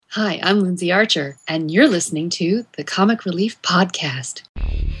Hi, I'm Lindsay Archer, and you're listening to the Comic Relief Podcast.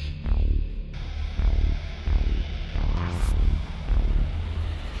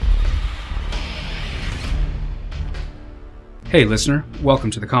 Hey listener, welcome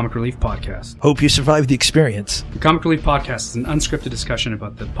to the Comic Relief Podcast. Hope you survived the experience. The Comic Relief Podcast is an unscripted discussion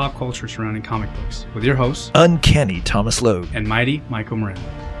about the pop culture surrounding comic books, with your hosts, Uncanny Thomas Logue and Mighty Michael Miranda.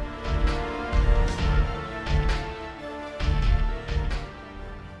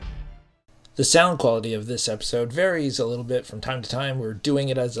 The sound quality of this episode varies a little bit from time to time. We're doing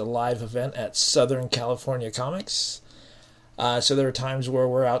it as a live event at Southern California Comics. So there are times where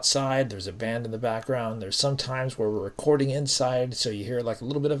we're outside, there's a band in the background. There's some times where we're recording inside, so you hear like a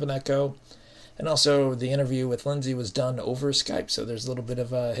little bit of an echo. And also the interview with Lindsay was done over Skype, so there's a little bit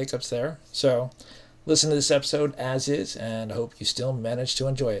of hiccups there. So listen to this episode as is, and I hope you still manage to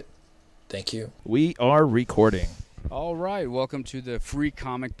enjoy it. Thank you. We are recording. All right, welcome to the Free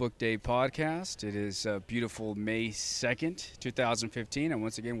Comic Book Day podcast. It is a beautiful May 2nd, 2015, and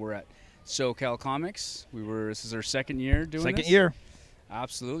once again we're at SoCal Comics. This is our second year doing this. Second year.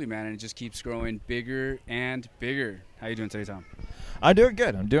 Absolutely, man, and it just keeps growing bigger and bigger. How you doing today, Tom? I'm doing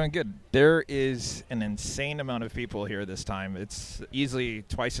good. There is an insane amount of people here this time. It's easily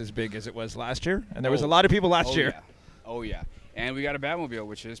twice as big as it was last year, and there was a lot of people last year. Yeah. Oh, yeah. And we got a Batmobile,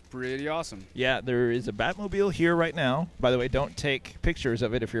 which is pretty awesome. Yeah, there is a Batmobile here right now. By the way, don't take pictures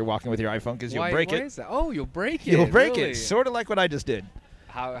of it if you're walking with your iPhone because you'll break it. Why is that? Oh, you'll break it. You'll break really? it. Sort of like what I just did.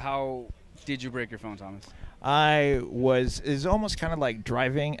 How did you break your phone, Thomas? It's almost kind of like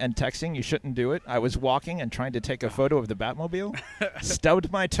driving and texting. You shouldn't do it. I was walking and trying to take a photo of the Batmobile,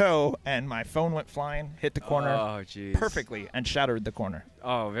 stubbed my toe, and my phone went flying, hit the corner perfectly, and shattered the corner.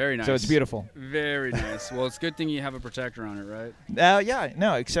 Oh, very nice. So it's beautiful. Very nice. Well, it's a good thing you have a protector on it, right? Yeah,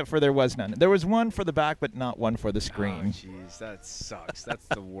 no, except for there was none. There was one for the back, but not one for the screen. Oh, jeez, that sucks. That's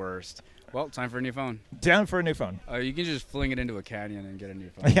the worst. Well, time for a new phone. Down for a new phone. You can just fling it into a canyon and get a new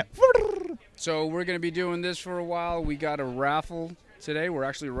phone. Yeah. So we're going to be doing this for a while. We got a raffle today. We're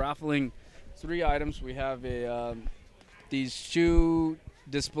actually raffling 3 items. We have these shoe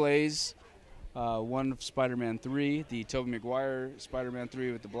displays. One of Spider-Man 3, the Tobey Maguire Spider-Man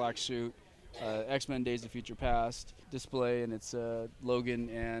 3 with the black suit. X-Men Days of Future Past display, and it's Logan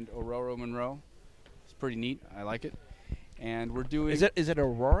and Ororo Monroe. It's pretty neat. I like it. And we're doing... Is it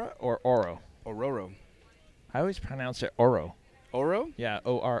Aurora or Oro? Ororo. I always pronounce it Oro. Oro? Yeah,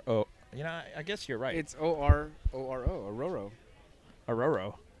 O-R-O. You know, I guess you're right. It's O-R-O-R-O. Ororo.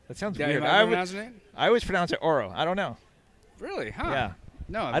 Ororo. That sounds Yeah, weird. I always pronounce it Oro. I don't know. Really? Huh? Yeah.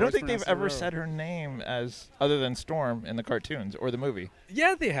 No, I don't think they've ever said her name as other than Storm in the cartoons or the movie.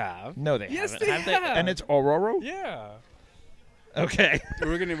 Yeah, they have. No, they yes, haven't. They have. And it's Ororo? Yeah. Okay.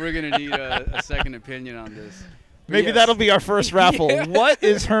 We're gonna need a second opinion on this. But Maybe that'll be our first raffle. Yeah. What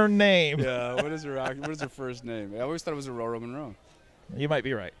is her name? Yeah. What is her first name? I always thought it was Aurora Monroe. You might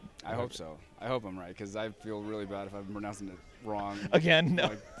be right. I hope so. I hope I'm right because I feel really bad if I'm pronouncing it wrong. Again,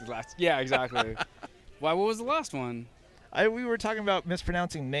 no. Yeah, exactly. Why? What was the last one? We were talking about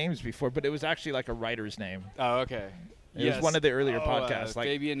mispronouncing names before, but it was actually like a writer's name. Oh, okay. It was one of the earlier podcasts. Like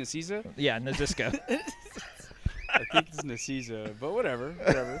Fabian Nacisa? Yeah, Naziska. I think it's Nacisa, but whatever.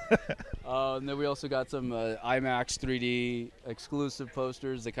 And then we also got some IMAX 3D exclusive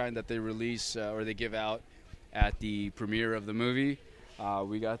posters, the kind that they release or they give out at the premiere of the movie.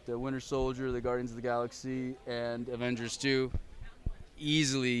 We got the Winter Soldier, the Guardians of the Galaxy, and Avengers 2.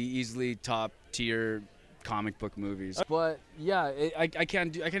 Easily top tier comic book movies. But yeah, I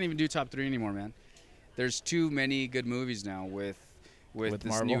can't even do top 3 anymore, man. There's too many good movies now with this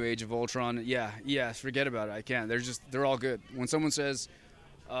Marvel? new Age of Ultron. Yeah, forget about it. I can't. They're all good. When someone says,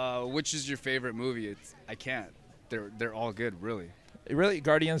 which is your favorite movie? I can't. They're all good, really. Really?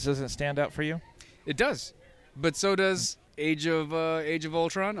 Guardians doesn't stand out for you? It does. But so does Age of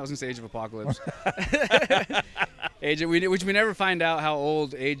Ultron. I was going to say Age of Apocalypse. Which we never find out how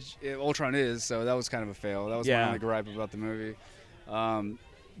old Ultron is, so that was kind of a fail. That was my only gripe about the movie.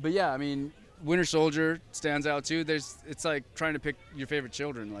 But yeah, I mean, Winter Soldier stands out too. It's like trying to pick your favorite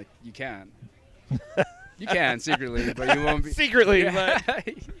children. Like, you can. You can secretly, but you won't be. Secretly, Yeah.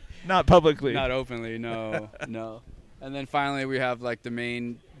 but not publicly. Not openly, no. And then finally we have like the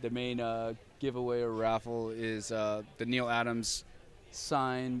main giveaway or raffle is the Neil Adams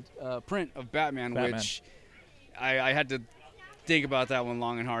signed print of Batman, which I had to think about that one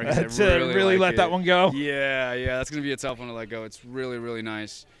long and hard. That's I really like let that one go. Yeah, that's going to be a tough one to let go. It's really, really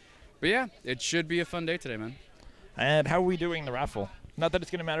nice. But yeah, it should be a fun day today, man. And how are we doing the raffle? Not that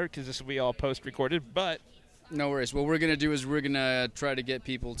it's going to matter because this will be all post-recorded, but... No worries. What we're going to do is we're going to try to get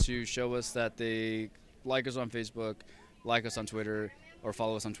people to show us that they like us on Facebook, like us on Twitter, or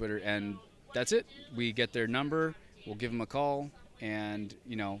follow us on Twitter, and that's it. We get their number, we'll give them a call, and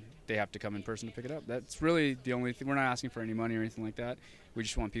they have to come in person to pick it up. That's really the only thing. We're not asking for any money or anything like that. We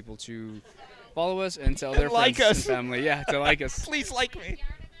just want people to follow us and tell their like friends us. and family. Yeah, to like us. Please like me.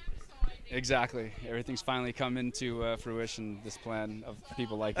 Exactly. Everything's finally come into fruition, this plan of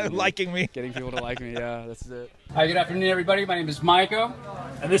people liking me. Liking me. Getting people to like me, yeah, that's it. Hi, good afternoon, everybody. My name is Maiko.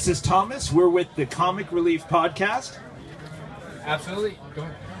 And this is Thomas. We're with the Comic Relief Podcast. Absolutely. Go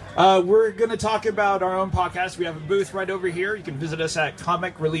ahead. We're going to talk about our own podcast. We have a booth right over here. You can visit us at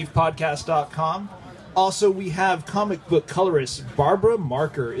comicreliefpodcast.com. Also, we have comic book colorist Barbara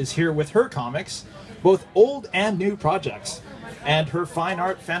Marker is here with her comics, both old and new projects, and her fine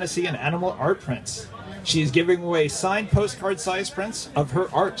art, fantasy, and animal art prints. She's giving away signed postcard size prints of her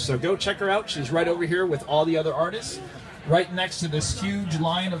art, so go check her out. She's right over here with all the other artists, right next to this huge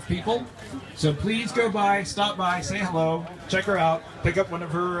line of people. So please go by, stop by, say hello, check her out, pick up one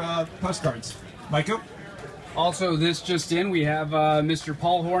of her postcards. Michael? Also, this just in, we have Mr.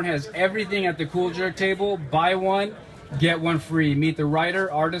 Paul Horn has everything at the Cool Jerk table. Buy one, get one free. Meet the writer,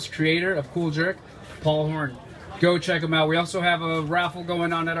 artist, creator of Cool Jerk, Paul Horn. Go check him out. We also have a raffle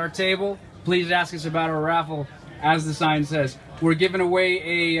going on at our table. Please ask us about our raffle, as the sign says. We're giving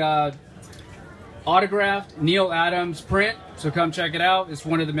away a autographed Neil Adams print, so come check it out. It's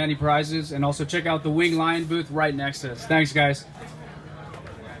one of the many prizes. And also check out the Wing Lion booth right next to us. Thanks, guys.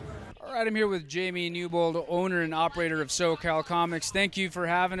 All right, I'm here with Jamie Newbold, owner and operator of SoCal Comics. Thank you for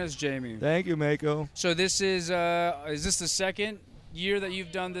having us, Jamie. Thank you, Mako. So this is this the second year that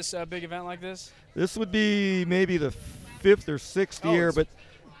you've done this big event like this? This would be maybe the fifth or sixth year, but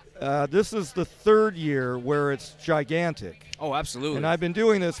this is the third year where it's gigantic. Oh, absolutely. And I've been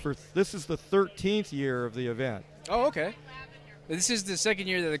doing this this is the 13th year of the event. Oh, okay. This is the second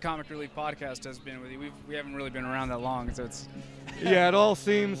year that the Comic Relief Podcast has been with you. We haven't really been around that long, so it's... Yeah, it all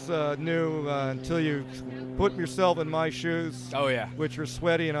seems new until you put yourself in my shoes. Oh, yeah. Which are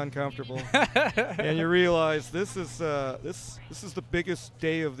sweaty and uncomfortable. And you realize this is the biggest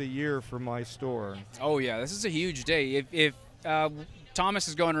day of the year for my store. Oh, yeah. This is a huge day. If Thomas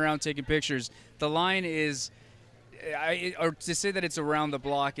is going around taking pictures, the line is... or to say that it's around the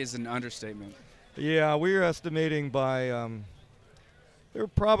block is an understatement. Yeah, we're estimating by... there are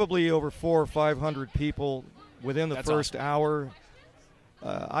probably over 400 or 500 people within the first hour.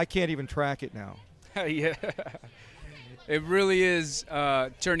 I can't even track it now. Yeah. It really is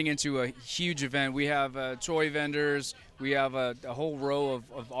turning into a huge event. We have toy vendors. We have a whole row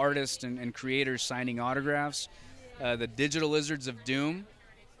of artists and creators signing autographs. The Digital Lizards of Doom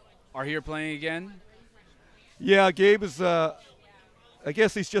are here playing again. Yeah, Gabe is, I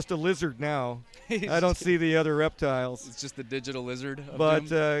guess he's just a lizard now. I don't see the other reptiles. It's just the Digital Lizard of But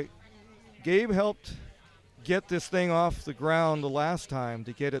Doom. Gabe helped get this thing off the ground the last time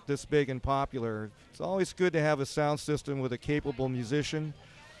to get it this big and popular. It's always good to have a sound system with a capable musician.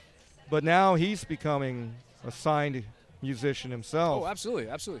 But now he's becoming a signed musician himself. Oh, absolutely,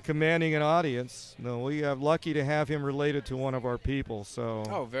 absolutely. Commanding an audience. No, we are lucky to have him related to one of our people. So.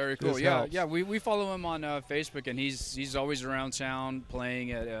 Oh, very cool. This Yeah, helps. yeah. We follow him on Facebook, and he's always around town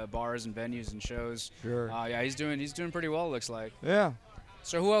playing at bars and venues and shows. Sure. Yeah, he's doing pretty well. It looks like. Yeah.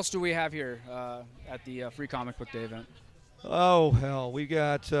 So who else do we have here at the Free Comic Book Day event? Oh hell, we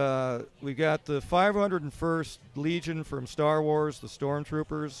got the 501st Legion from Star Wars, the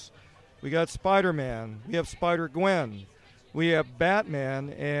Stormtroopers. We got Spider-Man. We have Spider-Gwen. We have Batman,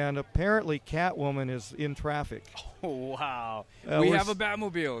 and apparently Catwoman is in traffic. Oh wow! We have a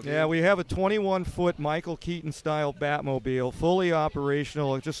Batmobile. Dude. Yeah, we have a 21-foot Michael Keaton-style Batmobile, fully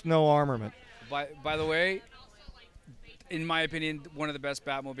operational, just no armament. By the way, in my opinion, one of the best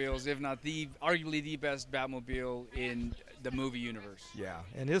Batmobiles, if not arguably the best Batmobile in the movie universe. Yeah,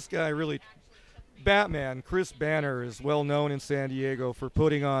 and this guy really, Batman, Chris Banner, is well known in San Diego for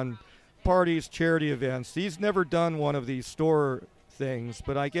putting on parties, charity events. He's never done one of these store things,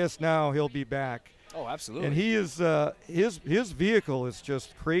 but I guess now he'll be back. Oh, absolutely. And he is his vehicle is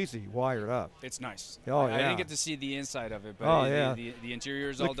just crazy wired up. It's nice. Oh, I yeah. didn't get to see the inside of it, but Oh, yeah. the interior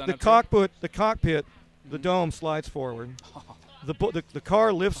is all done The up cockpit, the dome slides forward. The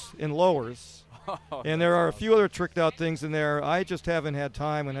car lifts and lowers. And there are a few other tricked out things in there. I just haven't had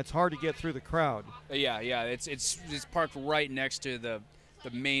time, and it's hard to get through the crowd. Yeah. It's parked right next to the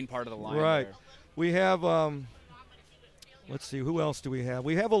main part of the line. Right. There. We have, let's see, who else do we have?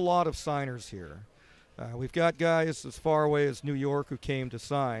 We have a lot of signers here. We've got guys as far away as New York who came to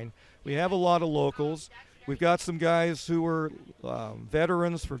sign. We have a lot of locals. We've got some guys who are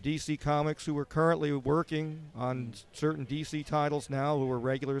veterans for DC Comics who are currently working on certain DC titles now who are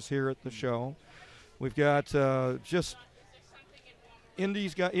regulars here at the show. We've got just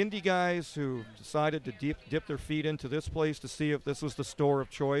indie guys who decided to dip their feet into this place to see if this was the store of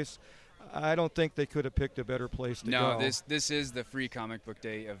choice. I don't think they could have picked a better place to go. No, this is the free comic book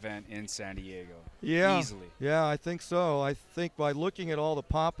day event in San Diego. Yeah, easily. Yeah, I think so. I think by looking at all the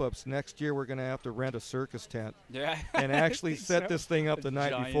pop-ups next year, we're going to have to rent a circus tent. Yeah, and actually set this thing up the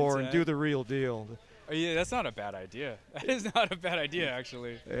night before and do the real deal. Oh, yeah, that's not a bad idea. That is not a bad idea,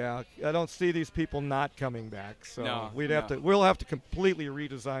 actually. Yeah, I don't see these people not coming back. So No, we'll have to completely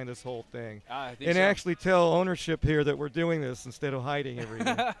redesign this whole thing, I think and so. actually tell ownership here that we're doing this instead of hiding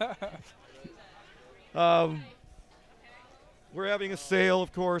everything. We're having a sale,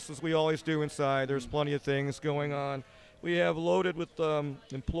 of course, as we always do inside. There's plenty of things going on. We have loaded with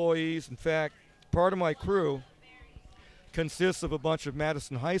employees. In fact, part of my crew consists of a bunch of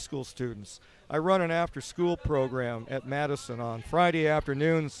Madison High School students. I run an after-school program at Madison on Friday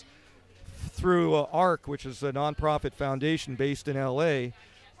afternoons through ARC, which is a nonprofit foundation based in L.A.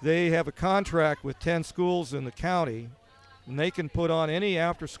 They have a contract with 10 schools in the county, and they can put on any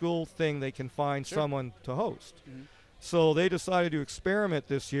after-school thing they can find someone to host. Mm-hmm. So they decided to experiment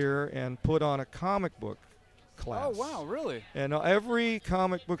this year and put on a comic book class. Oh, wow, really? And every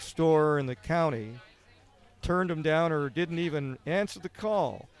comic book store in the county turned them down or didn't even answer the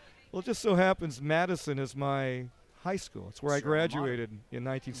call. Well, it just so happens Madison is my high school. It's where I graduated in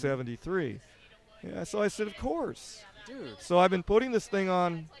 1973. Yeah, so I said, of course. Dude. So I've been putting this thing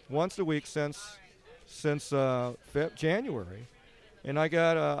on once a week since January. And I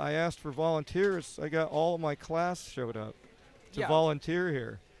asked for volunteers. I got all of my class showed up to volunteer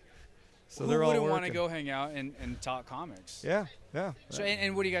here. So Who they're all wouldn't working. want to go hang out and talk comics? Yeah. So,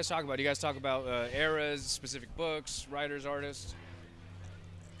 and what do you guys talk about? Do you guys talk about eras, specific books, writers, artists?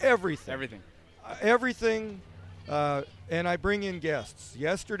 Everything. And I bring in guests.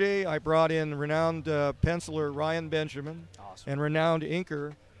 Yesterday, I brought in renowned penciler Ryan Benjamin and renowned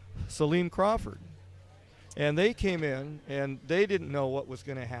inker Salim Crawford. And they came in, and they didn't know what was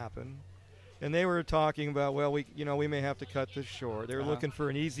going to happen. And they were talking about, well, we may have to cut this short. They were looking for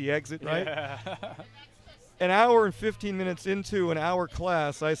an easy exit, right? Yeah. An hour and 15 minutes into an hour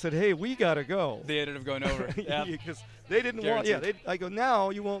class, I said, hey, we got to go. They ended up going over. Yeah. Because they didn't Guaranteed. I go,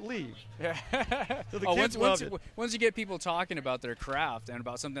 now you won't leave. Yeah. So the kids loved it. Once you get people talking about their craft and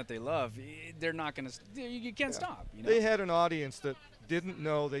about something that they love, they're not going to. You can't stop. You know? They had an audience that didn't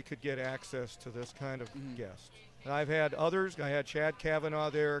know they could get access to this kind of guest. And I've had others. I had Chad Kavanaugh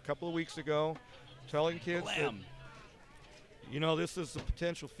there a couple of weeks ago, telling kids that, this is the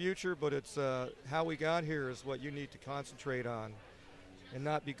potential future, but it's how we got here is what you need to concentrate on, and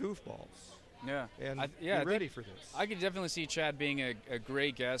not be goofballs. Yeah, and be ready for this. I could definitely see Chad being a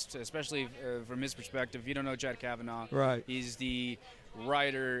great guest, especially from his perspective. If you don't know Chad Kavanaugh, right? He's the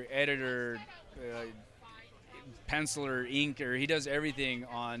writer, editor, penciler, inker. He does everything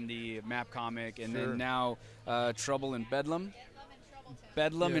on the Map comic, and then now Trouble in Bedlam.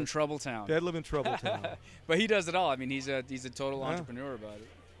 Bedlam in Troubletown. Bedlam in Troubletown. But he does it all. I mean, he's a total entrepreneur about it.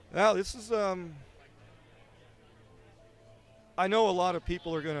 Now, this is I know a lot of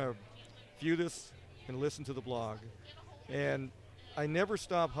people are going to view this and listen to the blog, and I never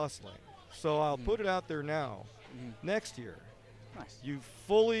stop hustling. So I'll put it out there now. Next year, you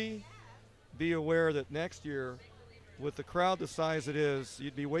fully be aware that next year, with the crowd the size it is,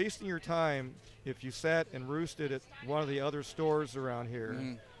 you'd be wasting your time if you sat and roosted at one of the other stores around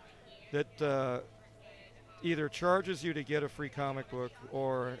here that either charges you to get a free comic book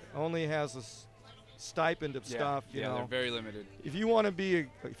or only has a stipend of stuff. You know, they're very limited. If you want to be,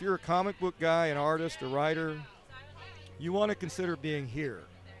 if you're a comic book guy, an artist, a writer, you want to consider being here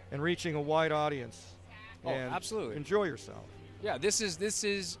and reaching a wide audience. And absolutely. Enjoy yourself. Yeah, this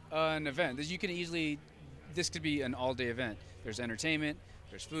is an event. This could be an all-day event. There's entertainment,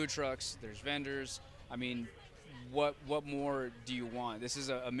 there's food trucks, there's vendors. I mean, what more do you want? This is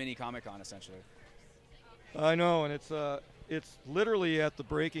a mini Comic-Con essentially. I know, and it's literally at the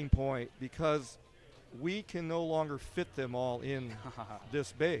breaking point because we can no longer fit them all in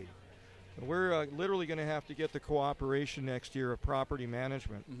this bay. We're literally going to have to get the cooperation next year of property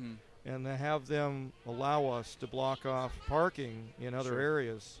management and to have them allow us to block off parking in other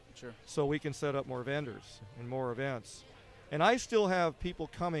areas so we can set up more vendors and more events. And I still have people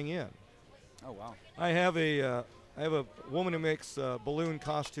coming in. Oh, wow. I have a woman who makes balloon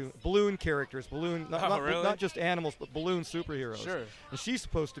characters, not just animals, but balloon superheroes. Sure. And she's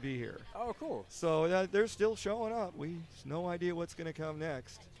supposed to be here. Oh, cool. So they're still showing up. We have no idea what's going to come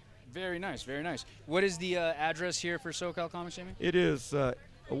next. Very nice, very nice. What is the address here for SoCal Comics, Jamie? It is a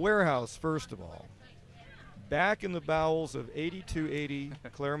warehouse, first of all, back in the bowels of 8280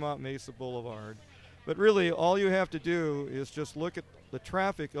 Claremont Mesa Boulevard. But really, all you have to do is just look at the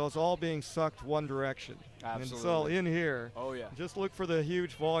traffic is all being sucked one direction. And it's all Absolutely. in here. Oh yeah. Just look for the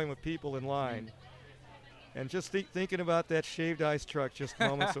huge volume of people in line. And just thinking about that shaved ice truck just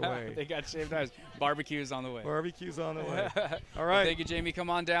moments away. They got shaved ice. Barbecue's on the way. Barbecue's on the way. All Well, right. thank you, Jamie. Come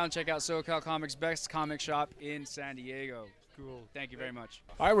on down. Check out SoCal Comics, best comic shop in San Diego. Cool. Thank you very much.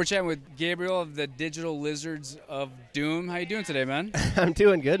 All right, we're chatting with Gabriel of the Digital Lizards of Doom. How you doing today, man? I'm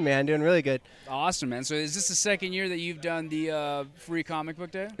doing good, man. Doing really good. Awesome, man. So is this the second year that you've done the free comic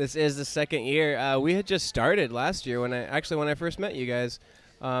book day? This is the second year. We had just started last year when I first met you guys.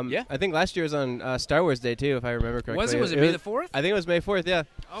 Yeah. I think last year was on Star Wars Day too, if I remember correctly. Was it May the 4th? I think it was May 4th. Yeah.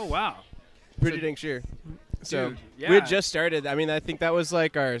 Oh, wow. Pretty dang sure. So Dude, yeah. we had just started. I mean, I think that was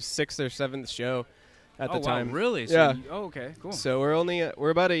like our 6th or 7th show at the time. Wow, really? Yeah. Okay, cool. So we're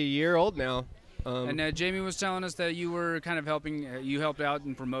about a year old now. And Jamie was telling us that you were kind of you helped out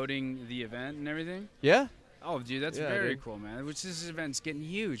in promoting the event and everything. Yeah. Oh, dude, that's Yeah, very dude. cool, man. Which this event's getting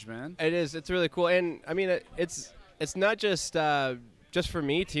huge, man. It is. It's really cool, and I mean, it's not just for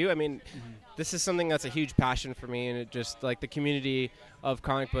me too. I mean, this is something that's a huge passion for me, and it just like the community of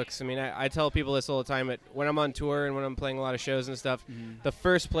comic books. I mean, I tell people this all the time. When I'm on tour and when I'm playing a lot of shows and stuff, the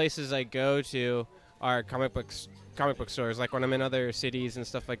first places I go to are comic book stores. Like when I'm in other cities and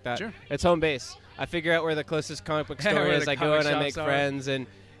stuff like that. Sure. It's home base. I figure out where the closest comic book store Where is. the I go comic and I shops make are. friends and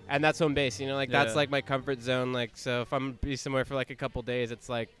that's home base. You know, like that's Yeah. like my comfort zone. Like so, if I'm be somewhere for like a couple days, it's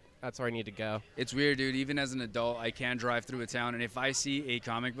like that's where I need to go. It's weird, dude. Even as an adult, I can drive through a town, and if I see a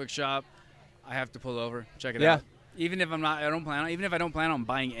comic book shop, I have to pull over, check it Yeah. out. Even if I don't plan on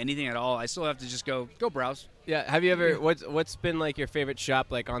buying anything at all, I still have to just go browse. Yeah. Have you ever? What's been like your favorite shop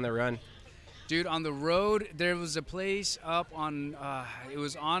like on the run? Dude, on the road, there was a place up on, it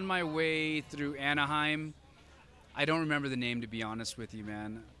was on my way through Anaheim. I don't remember the name, to be honest with you,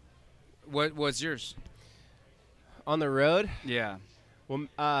 man. What's yours? On the road? Yeah. Well,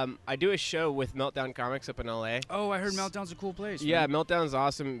 I do a show with Meltdown Comics up in LA. Oh, I heard Meltdown's a cool place. Yeah, man. Meltdown's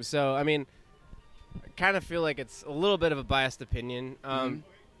awesome. So, I mean, I kind of feel like it's a little bit of a biased opinion.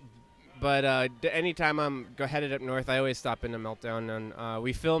 But anytime I'm headed up north, I always stop into Meltdown. And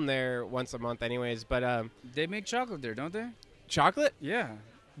we film there once a month anyways. But They make chocolate there, don't they? chocolate? Yeah.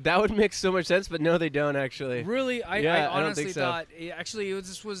 That would make so much sense, but no, they don't actually. Really? Yeah, I I don't honestly think so. thought, actually,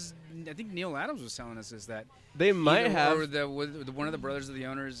 I think Neil Adams was telling us this, that They might have. Or one of the brothers of the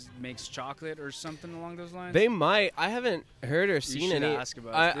owners makes chocolate or something along those lines. They might. I haven't heard or You seen should any. ask about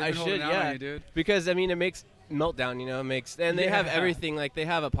it. I They've been holding should, out on yeah. you, dude. Because I mean, it makes Meltdown. You know, and they have Yeah. everything. Like they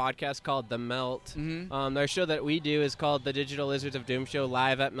have a podcast called The Melt. Mhm. Their show that we do is called The Digital Lizards of Doom Show,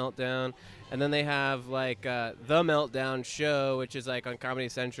 live at Meltdown. And then they have like The Meltdown Show, which is like on Comedy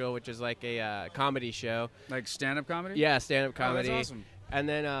Central, which is like a comedy show. Like stand-up comedy? Yeah, stand-up Oh, comedy. that's awesome. And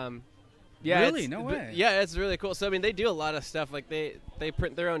then yeah, Really? it's- No way. Yeah, it's really cool. So I mean, they do a lot of stuff. Like they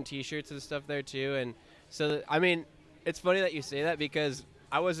print their own T-shirts and stuff there too. And so I mean, it's funny that you say that because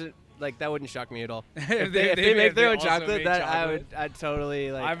I wasn't like that wouldn't shock me at all. If they make their own also chocolate, make that chocolate. I'd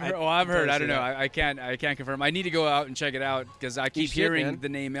totally like. I've heard. totally I see don't know. that. I can't confirm. I need to go out and check it out because I keep should, hearing man. the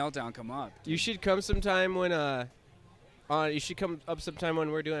name Meltdown come up. You should come sometime when you should come up sometime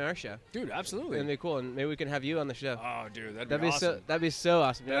when we're doing our show. Dude, absolutely. That'd be cool, and maybe we can have you on the show. Oh, dude, that'd That'd be be awesome. so. That'd be so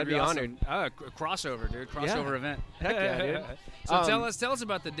awesome. Dude. I'd be awesome. honored. Crossover, dude. Crossover event. Heck yeah, dude. So tell us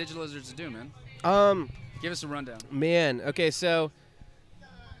about the Digital Lizards of Doom, man. Give us a rundown. Man, okay, so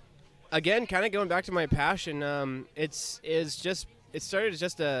again, kind of going back to my passion, it started as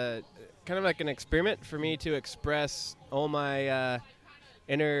just a kind of like an experiment for me to express all my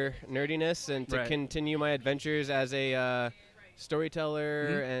inner nerdiness and to Right. continue my adventures as a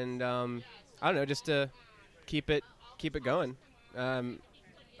storyteller and I don't know, just to keep it going. And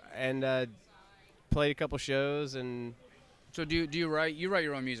played a couple shows and. So do you write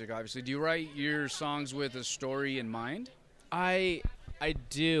your own music, obviously. Do you write your songs with a story in mind? I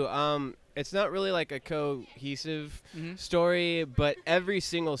do. It's not really like a cohesive story, but every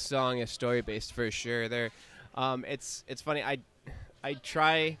single song is story based for sure. It's funny. I've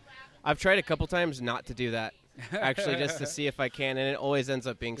tried a couple times not to do that. Actually, just to see if I can, and it always ends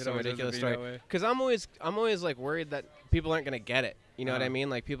up being It some always ends up ridiculous being story. that way. Because I'm always like worried that people aren't gonna get it. You know what I mean?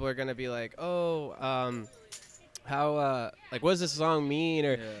 Like people are gonna be like, oh, how like what does this song mean?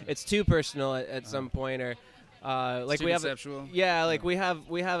 Or it's too personal at some point, or like too we have conceptual?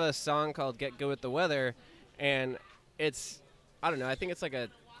 we have a song called "Get Good with the Weather," and it's I don't know. I think it's like a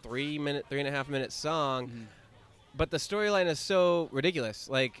 3.5 minute song, but the storyline is so ridiculous.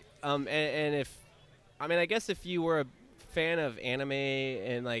 Like and if I mean I guess if you were a fan of anime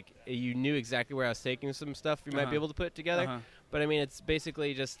and like you knew exactly where I was taking some stuff, you might be able to put it together. But I mean it's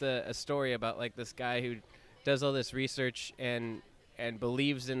basically just a story about like this guy who does all this research and and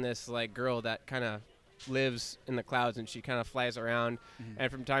believes in this like girl that kind of lives in the clouds, and she kind of flies around,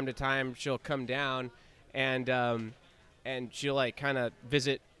 and from time to time she'll come down, and she'll like kind of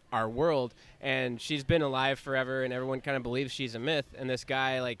visit our world, and she's been alive forever, and everyone kind of believes she's a myth, and this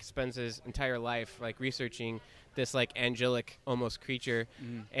guy like spends his entire life like researching this like angelic almost creature,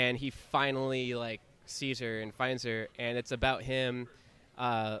 and he finally like sees her and finds her, and it's about him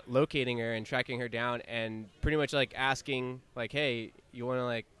locating her and tracking her down, and pretty much like asking like, hey, you want to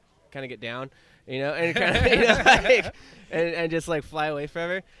like kind of get down, you know, and kind of like, and just like fly away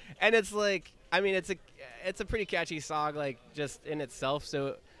forever. And it's like, I mean, it's a pretty catchy song like just in itself,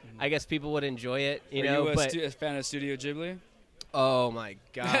 so I guess people would enjoy it, you know. Are but you a fan of Studio Ghibli? Oh my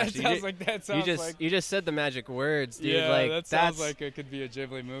gosh! You just said the magic words, dude. Yeah, like that sounds like it could be a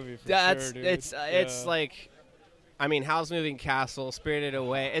Ghibli movie for sure, dude. It's like, I mean, Howl's Moving Castle, Spirited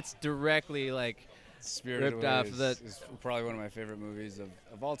Away. It's directly like Spirited ripped Away off is probably one of my favorite movies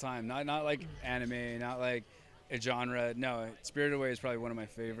of all time. Not like anime, not like a genre. No, Spirited Away is probably one of my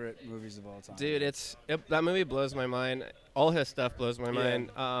favorite movies of all time. Dude, that movie blows my mind. All his stuff blows my mind.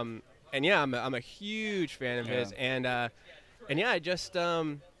 And yeah, I'm a huge fan of his. And yeah, I just, I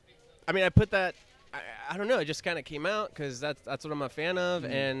mean, I put that, I don't know, it just kind of came out because that's what I'm a fan of,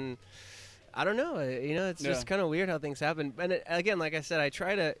 and I don't know, you know, it's just kind of weird how things happen. And again, like I said,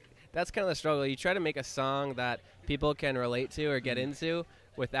 that's kind of the struggle. You try to make a song that people can relate to or get into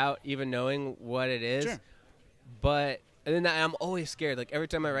without even knowing what it is. Sure. But and then I'm always scared. Like every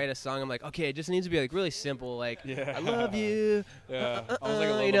time I write a song, I'm like, okay, it just needs to be like really simple. Like, I love you. Yeah. Almost like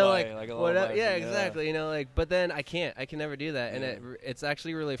a lullaby. You know, like a lullaby. Yeah, exactly. You know, like, but then I can never do that, and it's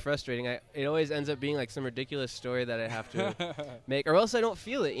actually really frustrating. It always ends up being like some ridiculous story that I have to make, or else I don't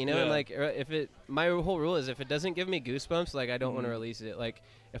feel it. You know, and like my whole rule is if it doesn't give me goosebumps, like I don't want to release it. Like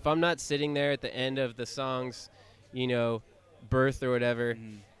if I'm not sitting there at the end of the song's, you know, birth or whatever,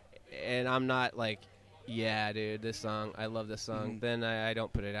 and I'm not like, yeah, dude, this song, I love this song, then I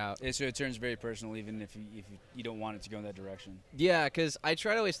don't put it out. So it turns very personal even if you don't want it to go in that direction. Yeah, because I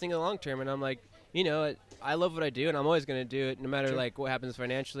try to always think of the long term, and I'm like, you know, I love what I do, and I'm always going to do it no matter like what happens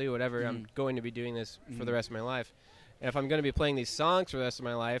financially, whatever. I'm going to be doing this for the rest of my life. And if I'm going to be playing these songs for the rest of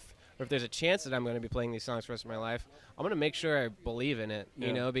my life, or if there's a chance that I'm going to be playing these songs for the rest of my life, I'm going to make sure I believe in it,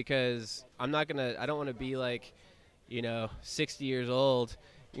 you know, because I don't want to be like, you know, 60 years old,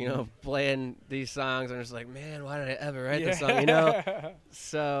 you know, playing these songs, and I'm just like, man, why did I ever write this song, you know?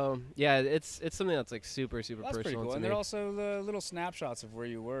 So, yeah, it's something that's, like, super, super that's personal pretty cool. to And me. they're also the little snapshots of where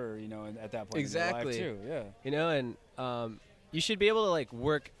you were, you know, at that point exactly. in your life, too. Yeah. You know, and you should be able to, like,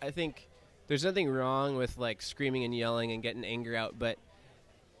 work. I think there's nothing wrong with, like, screaming and yelling and getting anger out, but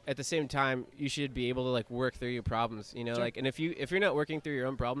at the same time, you should be able to, like, work through your problems, you know? Sure. Like, and if you're not working through your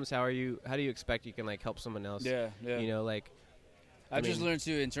own problems, how do you expect you can, like, help someone else? Yeah. You know, like, I've just learned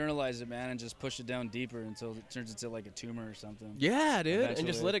to internalize it, man, and just push it down deeper until it turns into like a tumor or something. Yeah, dude, Eventually. and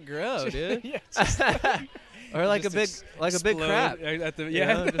just let it grow, dude. Yeah, or like a big crap.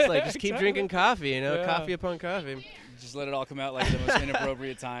 Just keep drinking coffee, you know, coffee upon coffee. Just let it all come out like the most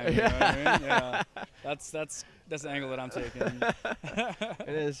inappropriate time. You know what I mean? Yeah, that's the angle that I'm taking.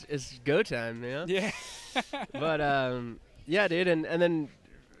 And it's go time, you know. Yeah. But yeah, dude, and then.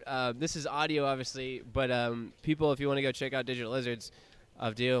 This is audio, obviously, but people, if you want to go check out Digital Lizards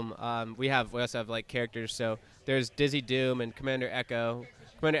of Doom, we also have like characters. So there's Dizzy Doom and Commander Echo.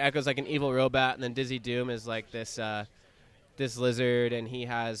 Commander Echo is like an evil robot, and then Dizzy Doom is like this lizard, and he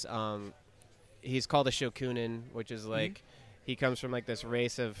has he's called a Shokunin, which is like he comes from like this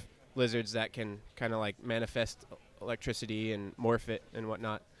race of lizards that can kind of like manifest electricity and morph it and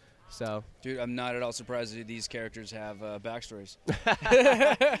whatnot. So, dude, I'm not at all surprised that these characters have backstories.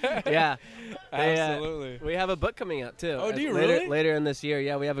 Yeah, absolutely. We have a book coming out too. Oh, do you later, really? Later in this year,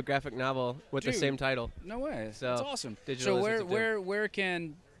 yeah, we have a graphic novel with the same title. No way. So that's awesome. Digital so where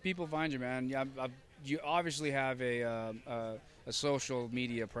can people find you, man? Yeah, you obviously have a social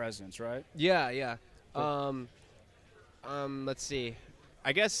media presence, right? Yeah. Cool. Let's see.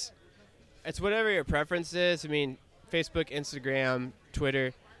 I guess it's whatever your preference is. I mean, Facebook, Instagram,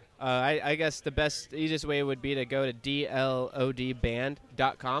 Twitter. I guess the easiest way would be to go to dlodband.com,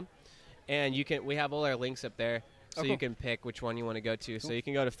 and we have all our links up there, so you can pick which one you want to go to. Cool. So you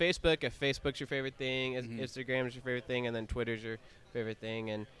can go to Facebook if Facebook's your favorite thing, Instagram's your favorite thing, and then Twitter's your favorite thing.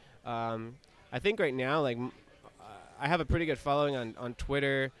 And I think right now, like, I have a pretty good following on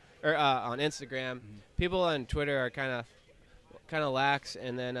Twitter or on Instagram. People on Twitter are kind of lax,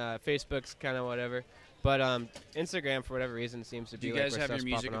 and then Facebook's kind of whatever. But Instagram, for whatever reason, seems to be. Do you guys have your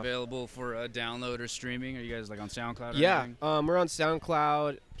music available for download or streaming? Are you guys like on SoundCloud? Or anything? We're on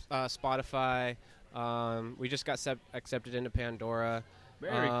SoundCloud, Spotify, We just got accepted into Pandora.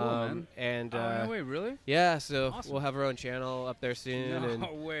 Very cool, man. And no way, really? yeah, so Awesome. we'll have our own channel up there soon. No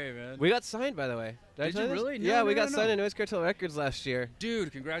and way, man. we got signed, by the way. Did I Did tell you this? really? No, Yeah, no, we no, got no. signed to Noise Cartel Records last year.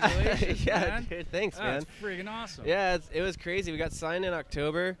 Dude, congratulations, Yeah, man. dude, thanks, man. That's freaking awesome. Yeah, it was crazy. We got signed in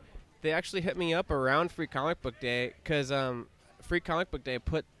October. They actually hit me up around Free Comic Book Day because Free Comic Book Day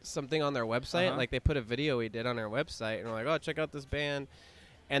put something on their website. Uh-huh. Like, they put a video we did on our website, and we're like, oh, check out this band.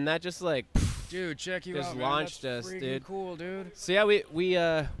 And that just, like, Dude, check you Just out, man. launched That's us, freaking dude. cool, dude. so yeah, we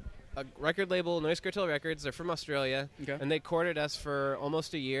a record label, Noise Cartel Records, they're from Australia, Okay. and they courted us for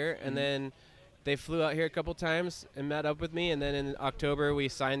almost a year, and then they flew out here a couple times and met up with me, and then in October we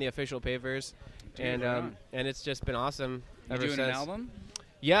signed the official papers, Dude, and right on. and it's just been awesome You ever doing since. an album?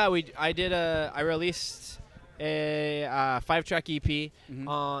 Yeah, I released a 5-track EP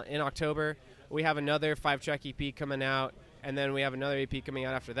Mm-hmm. in October. We have another 5-track EP coming out, and then we have another EP coming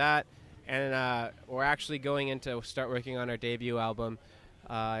out after that. And we're actually going into start working on our debut album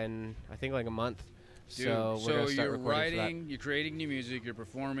in I think like a month. Dude, So we're gonna start you're recording for that. writing, you're creating new music, you're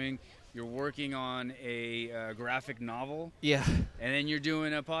performing, you're working on a graphic novel, Yeah, and then you're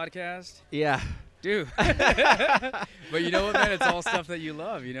doing a podcast. yeah, Dude. But you know what, man? It's all stuff that you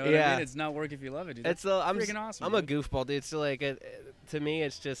love. You know what I Yeah. mean? It's not work if you love it, dude. it's That's I'm freaking awesome. I'm a dude. goofball, dude. So like to me,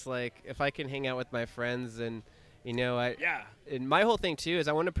 it's just like if I can hang out with my friends and you know Yeah. and my whole thing too is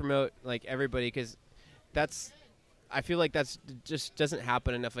I want to promote like everybody because I feel like that's just doesn't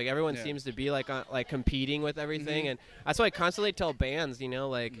happen enough. Like everyone Yeah. seems to be like competing with everything, Mhm. and that's why I constantly tell bands, you know,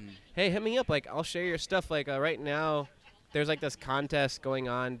 like, Mm. hey, hit me up, like I'll share your stuff. Like right now, there's like this contest going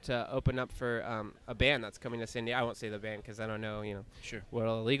on to open up for a band that's coming to San Diego. I won't say the band because I don't know, you know, Sure. what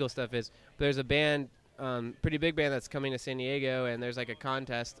all the legal stuff is. But there's a band, pretty big band that's coming to San Diego, and there's like a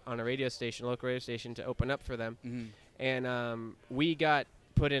contest on a radio station, local radio station, to open up for them. Mm-hmm. And we got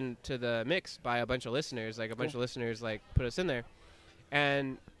put into the mix by a bunch of listeners. Like a bunch of listeners like put us in there,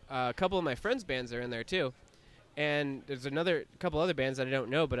 and a couple of my friends' bands are in there too. And there's another couple other bands that I don't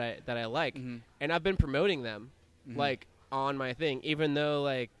know, but that I like, Mm-hmm. and I've been promoting them Mhm. like on my thing, even though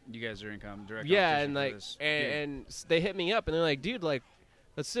like You guys are direct yeah, competition and for like this. and they hit me up and they're like, dude, like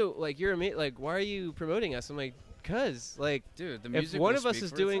that's so like you're amazing. Like why are you promoting us? I'm like, cause like Dude, the if music one will of us speak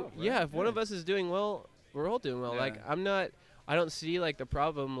is for doing itself, right? yeah, if one of us is doing well, we're all doing well. Like Yeah. I don't see like the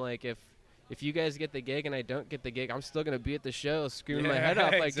problem. Like if you guys get the gig and I don't get the gig, I'm still gonna be at the show screaming my head Yeah,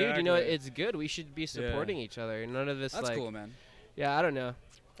 off. Like, dude, you know exactly. it's good. We should be supporting each other. None of this That's like cool, man. yeah, I don't know.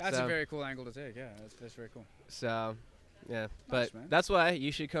 That's So- a very cool angle to take. Yeah, that's very cool. So yeah, but man. that's why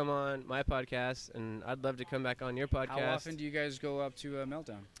you should come on my podcast, and I'd love to come back on your podcast. How often do you guys go up to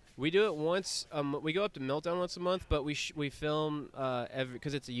Meltdown? We do it once. We go up to Meltdown once a month, but we film every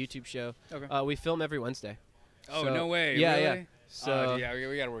because it's a YouTube show. Okay. We film every Wednesday. Oh, So- no way. Yeah, really? yeah. So yeah,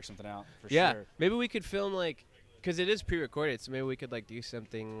 we got to work something out for yeah, sure. maybe we could film like because it is pre-recorded, so maybe we could like do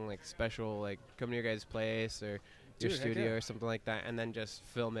something like special, like come to your guys' place or your Dude, heck studio yeah. or something like that, and then just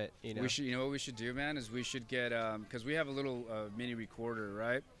film it. You know. We should, you know what we should do, man, is we should get because we have a little mini recorder,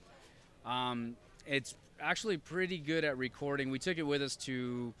 right? It's actually pretty good at recording. We took it with us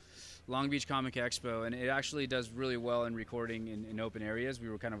to Long Beach Comic Expo, and it actually does really well in recording in open areas. We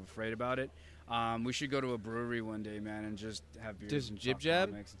were kind of afraid about it. We should go to a brewery one day, man, and just have beers Just and jib talk jab?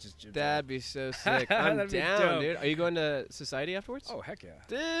 comics and just jib That'd jab. be so sick. I'm That'd be down, dope. dude. Are you going to Society afterwards? Oh, heck yeah.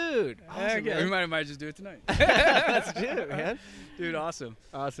 Dude, Heck awesome, yeah. man. We might just do it tonight. Let's do it, man. Dude, awesome.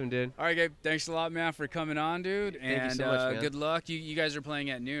 Awesome, dude. All right, Gabe, thanks a lot, man, for coming on, dude. Thank you And so much, man. good luck. You guys are playing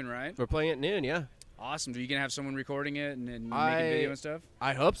at noon, right? We're playing at noon, yeah. Awesome. Are you gonna have someone recording it and making I- video and stuff?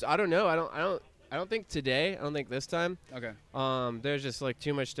 I hope so. I don't know. I don't think today. I don't think this time. Okay. There's just like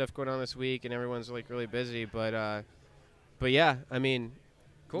too much stuff going on this week, and everyone's like really busy. But yeah, I mean,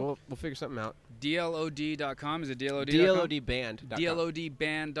 Cool. We'll figure something out. DLOD.com. Is it DLOD? DLODband.com.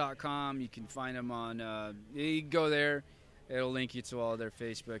 DLODband.com. You can find them on. You can go there. It'll link you to all their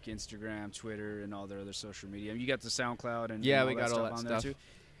Facebook, Instagram, Twitter, and all their other social media. You got the SoundCloud and Yeah, and we got all that on stuff. there too.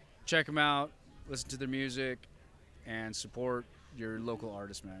 Check them out. Listen to their music, and support your local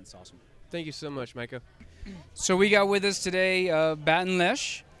artists, man. It's awesome. Thank you so much, Micah. So we got with us today Batten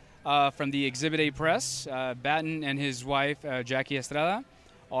Lesh from the Exhibit A Press. Batten and his wife, Jackie Estrada,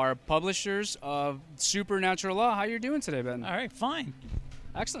 are publishers of Supernatural Law. How you doing today, Batten? All right, fine.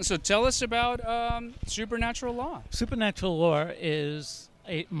 Excellent. So tell us about Supernatural Law. Supernatural Law is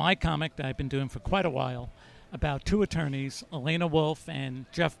my comic that I've been doing for quite a while about two attorneys, Elena Wolf and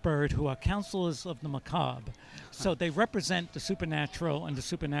Jeff Bird, who are counselors of the macabre. So they represent the supernatural and the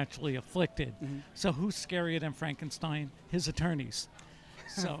supernaturally afflicted. So who's scarier than Frankenstein? His attorneys.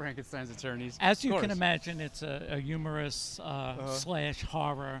 So Frankenstein's attorneys. as you Of can course. imagine, it's a humorous slash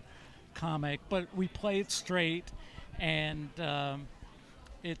horror comic, but we play it straight, and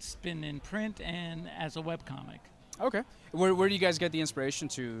it's been in print and as a webcomic. Okay. Where do you guys get the inspiration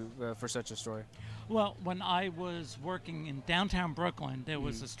for such a story? Well, when I was working in downtown Brooklyn, there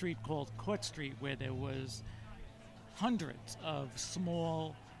was a street called Court Street where there was hundreds of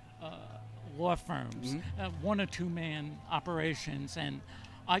small law firms, 1 or 2 man operations, and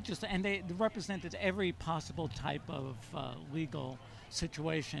they represented every possible type of legal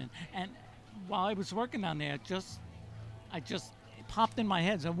situation. And while I was working on there, I just popped in my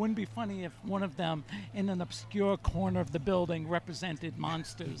head. So it wouldn't be funny if one of them, in an obscure corner of the building, represented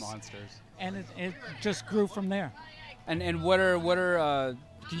monsters. And it just grew from there. And what are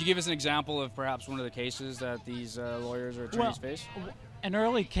can you give us an example of perhaps one of the cases that these lawyers or attorneys face? An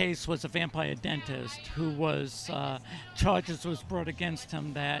early case was a vampire dentist who was charges was brought against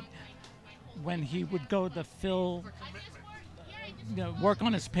him that when he would go to work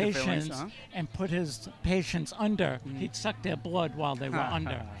on his patients and put his patients under, he'd suck their blood while they were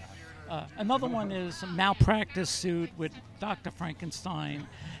under. Another one is a malpractice suit with Dr. Frankenstein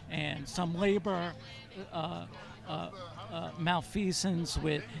and some labor malfeasance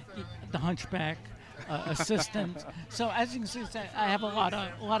with the Hunchback assistant. So as you can see, I have a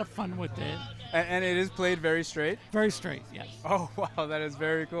lot of fun with it. And it is played very straight? Very straight, yes. Oh, wow, that is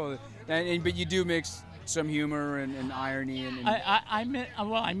very cool. But you do mix some humor and irony.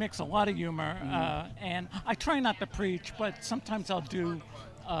 I mix a lot of humor, and I try not to preach, but sometimes I'll do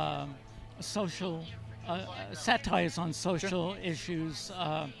social satires on social issues.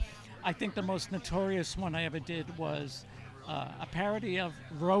 I think the most notorious one I ever did was a parody of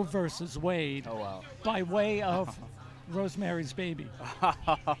Roe versus Wade by way of Rosemary's Baby.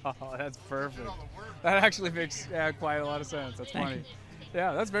 That's perfect. That actually makes quite a lot of sense. That's funny. You.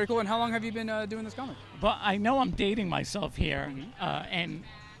 Yeah, that's very cool. And how long have you been doing this comic? But I know I'm dating myself here, and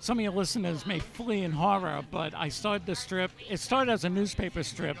some of your listeners may flee in horror, but I started the strip. It started as a newspaper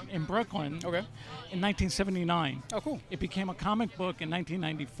strip in Brooklyn in 1979. Oh, cool. It became a comic book in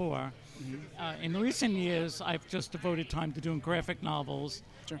 1994. In recent years, I've just devoted time to doing graphic novels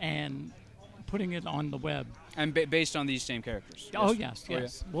and putting it on the web. And based on these same characters? Oh, yes.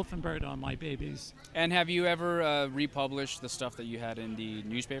 Wolf and Bird are my babies. And have you ever republished the stuff that you had in the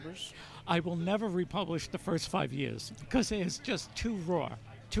newspapers? I will never republish the first 5 years because it's just too raw,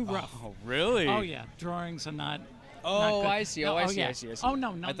 too rough. Oh, really? Oh, yeah. Drawings are not... Oh, I see. No, I see. Oh,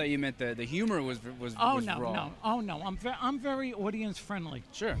 no. I thought you meant the humor was Oh, was no, raw. no. Oh, no. I'm very audience friendly.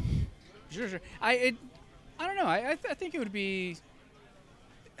 Sure. I don't know. I think it would be...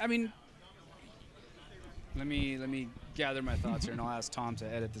 I mean... Let me gather my thoughts here, and I'll ask Tom to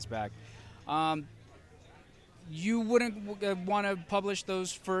edit this back. You wouldn't want to publish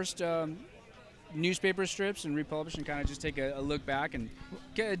those first newspaper strips and republish and kind of just take a look back and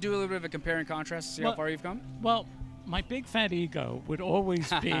do a little bit of a compare and contrast to see how far you've come? Well, my big fat ego would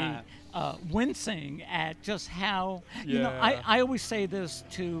always be wincing at just how, I always say this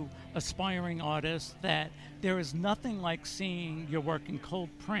to aspiring artists, that there is nothing like seeing your work in cold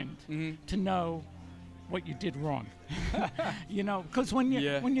print to know what you did wrong. Because when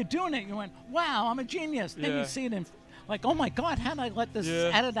you're doing it, you went, wow, I'm a genius. Then you see it in, like, oh my God, how did I let this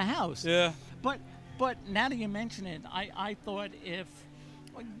out of the house? Yeah. But now that you mention it, I thought if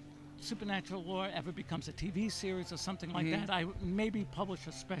Supernatural Law ever becomes a TV series or something like that, I would maybe publish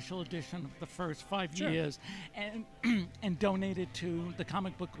a special edition of the first 5 years and donate it to the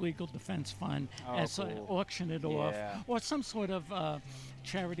Comic Book Legal Defense Fund auction it off, or some sort of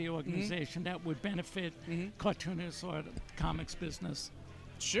charity organization that would benefit cartoonists or the comics business.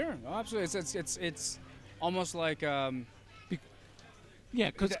 Sure, absolutely. It's almost like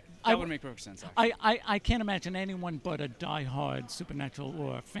because that would make perfect sense. I can't imagine anyone but a die-hard Supernatural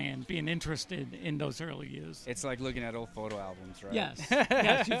Law fan being interested in those early years. It's like looking at old photo albums, right? Yes,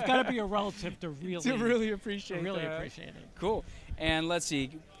 yes. You've got to be a relative to really appreciate it. Cool. And let's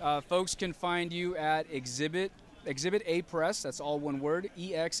see, folks can find you at Exhibit A Press. That's all one word.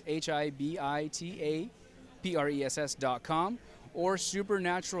 EXHIBITAPRESS.com or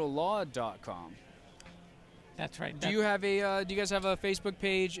supernaturallaw.com. That's right. Do you guys have a Facebook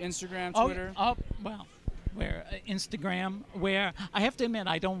page, Instagram, Twitter? Instagram, where I have to admit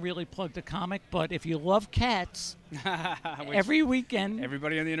I don't really plug the comic, but if you love cats, every weekend,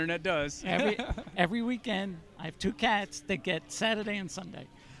 everybody on the internet does. every weekend, I have 2 cats that get Saturday and Sunday.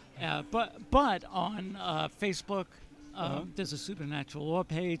 But on Facebook, there's a Supernatural Law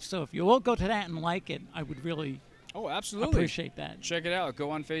page. So if you all go to that and like it, I would really appreciate that. Check it out. Go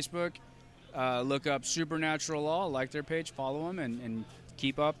on Facebook. Look up Supernatural Law, like their page, follow them, and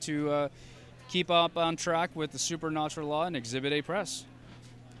keep up on track with the Supernatural Law and Exhibit A Press.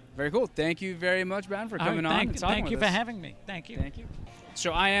 Very cool. Thank you very much, Ben, for coming on and talking Thank you with for us. having me. Thank you. Thank you.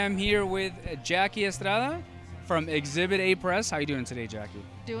 So I am here with Jackie Estrada from Exhibit A Press. How you doing today, Jackie?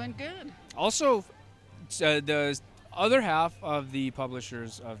 Doing good. Also, the other half of the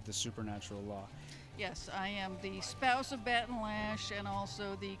publishers of the Supernatural Law. Yes, I am the spouse of Bat and Lash and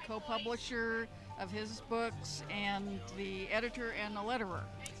also the co-publisher of his books and the editor and the letterer.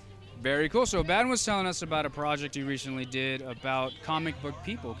 Very cool. So Ben was telling us about a project you recently did about comic book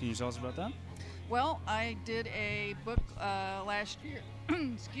people. Can you tell us about that? Well, I did a book last year,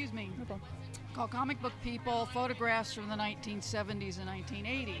 excuse me, called Comic Book People, Photographs from the 1970s and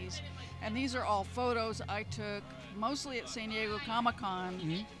 1980s. And these are all photos I took mostly at San Diego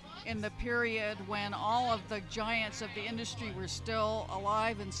Comic-Con in the period when all of the giants of the industry were still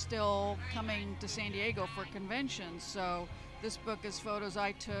alive and still coming to San Diego for conventions. So this book is photos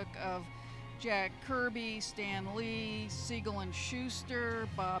I took of Jack Kirby, Stan Lee, Siegel and Schuster,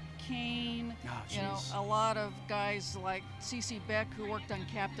 Bob Kane, a lot of guys like C.C. Beck, who worked on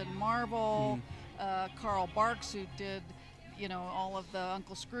Captain Marvel, Carl Barks, who did all of the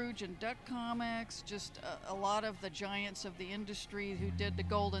Uncle Scrooge and Duck comics, just a lot of the giants of the industry who did the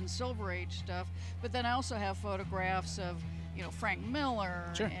Gold and Silver Age stuff. But then I also have photographs of Frank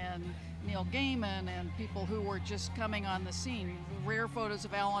Miller and Neil Gaiman and people who were just coming on the scene. Rare photos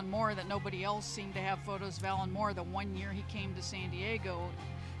of Alan Moore that nobody else seemed to have photos of Alan Moore the one year he came to San Diego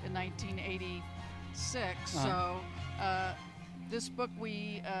in 1986. So this book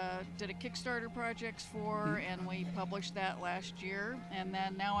we did a Kickstarter project for, and we published that last year. And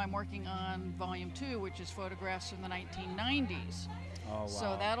then now I'm working on Volume 2, which is photographs from the 1990s. Oh, wow.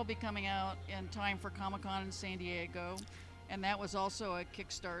 So that'll be coming out in time for Comic-Con in San Diego. And that was also a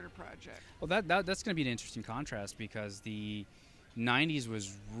Kickstarter project. Well, that's going to be an interesting contrast because the 90s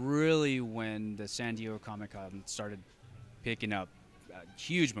was really when the San Diego Comic-Con started picking up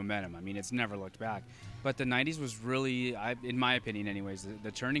huge momentum. I mean, it's never looked back. But the 90s was really, in my opinion anyways,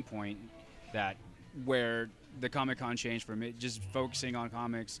 the turning point where the Comic-Con changed from it just focusing on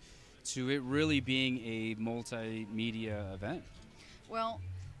comics to it really being a multimedia event. Well,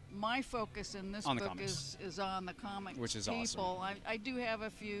 my focus in this book is on the comic which is people. Awesome. I do have a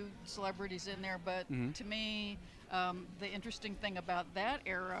few celebrities in there, but to me, the interesting thing about that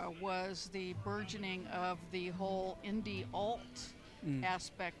era was the burgeoning of the whole indie alt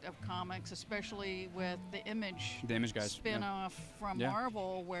aspect of comics, especially with the Image guys spin-off from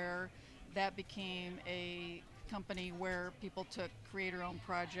Marvel, where that became a company where people took creator-owned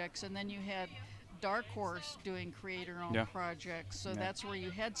projects, and then you had Dark Horse doing creator-owned projects, so that's where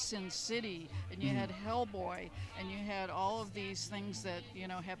you had Sin City, and you had Hellboy, and you had all of these things that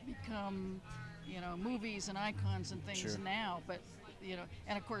have become movies and icons and things now. But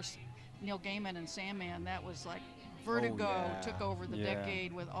and of course Neil Gaiman and Sandman, that was like Vertigo took over the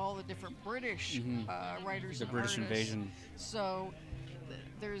decade with all the different British writers, the and British artists. Invasion. So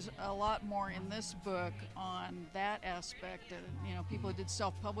there's a lot more in this book on that aspect. And, people who did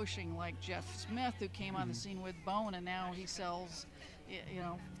self-publishing, like Jeff Smith, who came on the scene with Bone, and now he sells,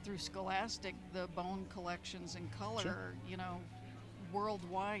 through Scholastic, the Bone collections in color,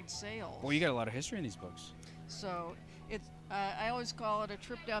 worldwide sales. Well, you got a lot of history in these books. So it's I always call it a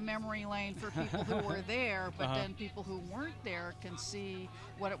trip down memory lane for people who were there, but then people who weren't there can see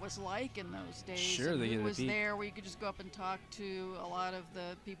what it was like in those days. Sure, and who was there, where you could just go up and talk to a lot of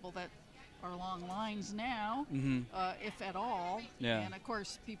the people that are long lines now, if at all. And of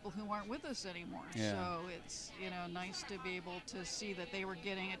course, people who aren't with us anymore. So it's nice to be able to see that they were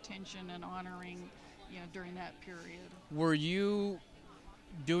getting attention and honoring, during that period. Were you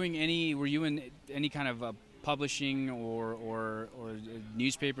in any kind of a publishing or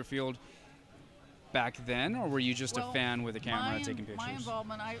newspaper field back then, or were you just a fan with a camera taking pictures? My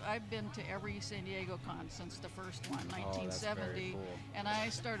involvement, I've been to every San Diego con since the first one, 1970, and I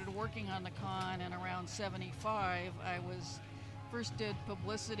started working on the con in around 75. I first did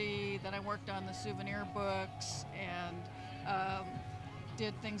publicity, then I worked on the souvenir books, and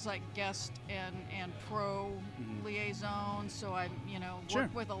did things like guest and pro liaison. So I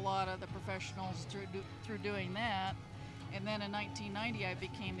worked with a lot of the professionals through doing that. And then in 1990, I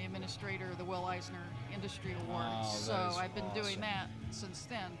became the administrator of the Will Eisner Industry Awards. So I've been doing that since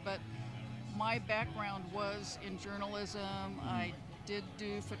then. But my background was in journalism. I did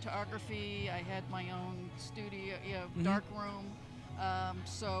do photography. I had my own studio, dark room.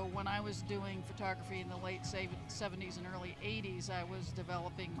 So when I was doing photography in the late 70s and early 80s, I was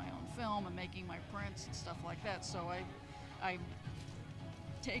developing my own film and making my prints and stuff like that. So I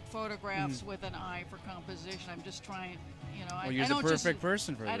take photographs with an eye for composition. I'm just trying, you're the perfect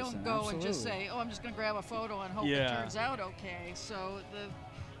person for this. I don't go and just say, I'm just going to grab a photo and hope it turns out okay. So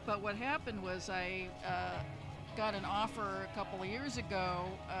But what happened was I got an offer a couple of years ago,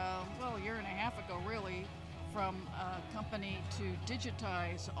 well, a year and a half ago really, from a company to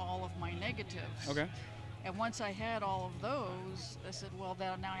digitize all of my negatives. Okay. And once I had all of those, I said, well,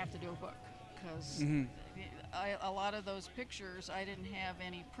 now I have to do a book, because a lot of those pictures I didn't have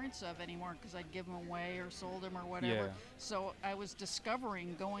any prints of anymore because I'd give them away or sold them or whatever. Yeah. So I was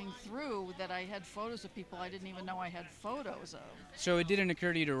discovering, going through, that I had photos of people I didn't even know I had photos of. So it didn't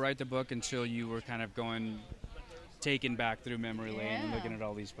occur to you to write the book until you were kind of taken back through memory lane and looking at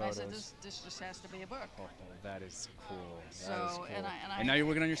all these photos. I said, this just has to be a book. Oh, that is cool. So, That is cool. and now you're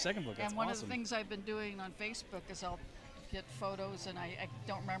working on your second book. That's and one awesome. of the things I've been doing on Facebook is I'll get photos, and I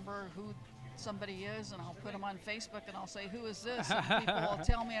don't remember who somebody is, and I'll put them on Facebook, and I'll say, who is this? And people will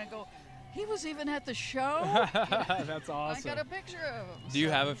tell me, I go, he was even at the show? That's awesome. I got a picture of him. Do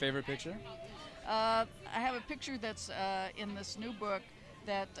you have a favorite picture? I have a picture that's in this new book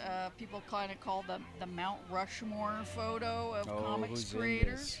that people kind of call the Mount Rushmore photo of comics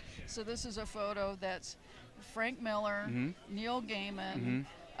creators. So this is a photo that's Frank Miller, Neil Gaiman,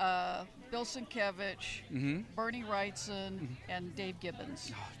 Bill Sienkiewicz, Bernie Wrightson, and Dave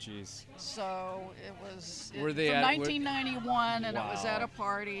Gibbons. Oh, jeez. So it was Were they from at- 1991, and it was Wow. at a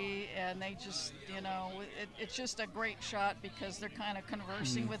party, and they just, it's just a great shot because they're kind of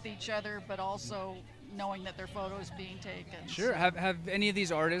conversing with each other, but also knowing that their photo is being taken. Sure. So- Have any of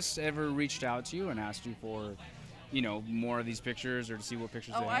these artists ever reached out to you and asked you for, more of these pictures or to see what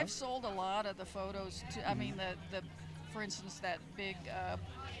pictures they have? I've sold a lot of the photos to, I mean, the for instance, that big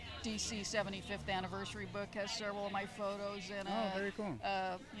DC 75th anniversary book has several of my photos in it. Oh, very cool.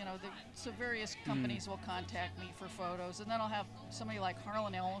 So various companies will contact me for photos, and then I'll have somebody like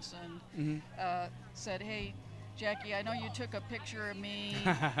Harlan Ellison said, hey, Jackie, I know you took a picture of me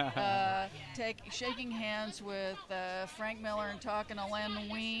shaking hands with Frank Miller and talking to Len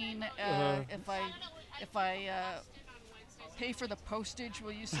Wein. If I pay for the postage,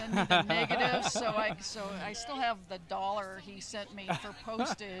 will you send me the negative? So I still have the $1 he sent me for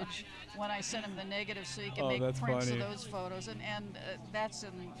postage when I sent him the negative, so he can make that's prints funny. of those photos, and that's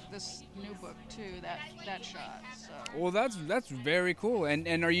in this new book too. That shot. So. Well, that's very cool.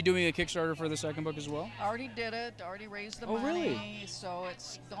 And are you doing a Kickstarter for the second book as well? I already did it. Already raised the Oh, money. really? So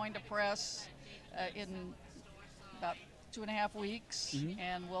it's going to press in about 2.5 weeks,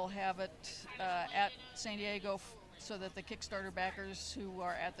 and we'll have it at San Diego so that the Kickstarter backers who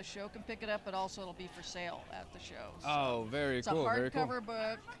are at the show can pick it up, but also it'll be for sale at the show. So Oh, very it's cool. a Very cool. hardcover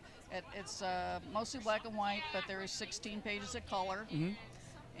book. It's mostly black and white, but there is 16 pages of color.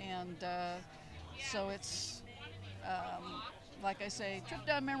 And so it's, like I say, trip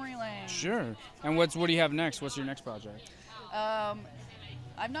down memory lane. Sure. And what do you have next? What's your next project? I'm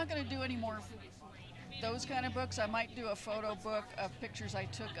not going to do any more those kind of books. I might do a photo book of pictures I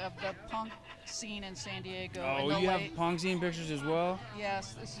took of the punk scene in San Diego. in Oh, the you have late, punk scene pictures as well?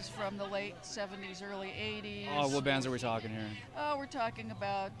 Yes, this is from the late 70s, early 80s. Oh, what bands are we talking here? Oh, we're talking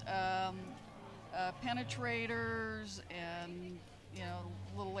about Penetrators and,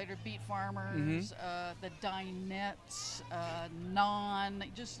 a little later Beat Farmers, the Dinettes, Non,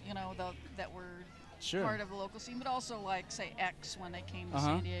 just, that were Sure. part of the local scene, but also like, say, X when they came to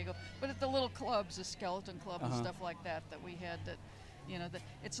San Diego. But at the little clubs, the Skeleton Club and stuff like that we had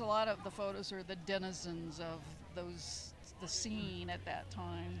it's a lot of the photos are the denizens of the scene at that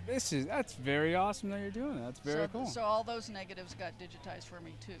time. That's very awesome that you're doing that. That's very cool. So all those negatives got digitized for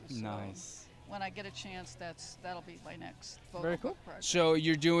me too. So Nice. when I get a chance, that'll be my next photo Very cool. book project. So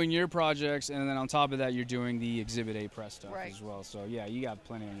you're doing your projects, and then on top of that, you're doing the Exhibit A press stuff Right. as well. So yeah, you got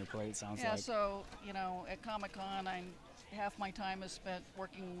plenty on your plate. Sounds Yeah, like. so at Comic-Con, half my time is spent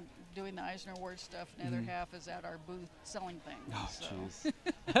doing the Eisner Award stuff, and the other half is at our booth selling things. Oh, so.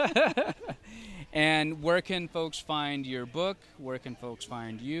 jeez. And where can folks find your book? Where can folks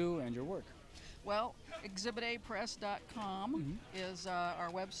find you and your work? Well, exhibitapress.com is our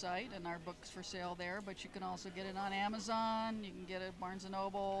website, and our book's for sale there. But you can also get it on Amazon. You can get it at Barnes &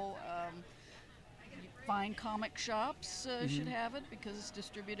 Noble. Fine comic shops should have it because it's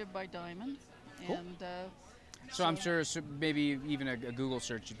distributed by Diamond. Cool. And So I'm sure maybe even a Google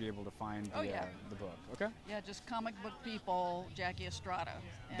search you'd be able to find the book. Okay. Yeah, just Comic Book People, Jackie Estrada.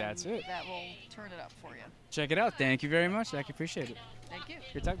 And That's it. That will turn it up for you. Check it out. Thank you very much. I appreciate it. Thank you.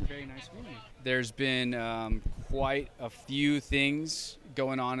 Good talking. Very nice meeting you. There's been quite a few things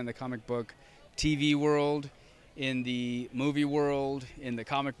going on in the comic book TV world, in the movie world, in the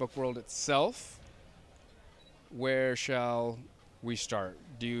comic book world itself. Where shall we start?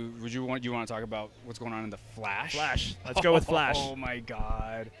 Do you want to talk about what's going on in the Flash? Flash. Let's go with Flash. Oh my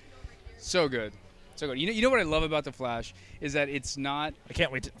God, so good. So good. You know what I love about the Flash is that it's not. I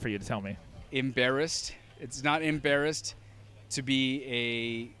can't wait for you to tell me. Embarrassed. It's not embarrassed to be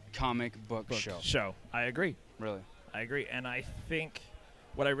a comic book show. I agree. Really. I agree. And I think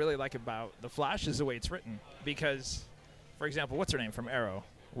what I really like about The Flash is the way it's written. Because, for example, what's her name from Arrow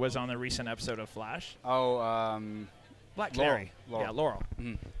was on the recent episode of Flash. Oh, Black Laurel. Canary. Laurel. Yeah, Laurel.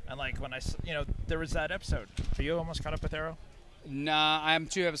 Mhm. And like when there was that episode. Are you almost caught up with Arrow? Nah, I'm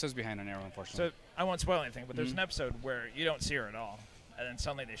 2 episodes behind on Arrow, unfortunately. So I won't spoil anything, but there's an episode where you don't see her at all. And then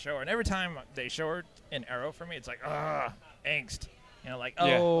suddenly they show her. And every time they show her in Arrow for me, it's like, angst. Like,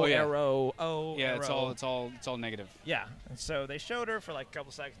 Arrow, yeah, Arrow. it's all negative. Yeah. And so they showed her for like a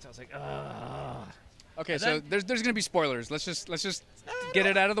couple seconds. I was like, Okay, And so then- there's gonna be spoilers. Let's just get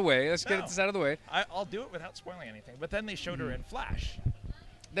it out of the way. Let's get No. this out of the way. I'll do it without spoiling anything. But then they showed her in Flash.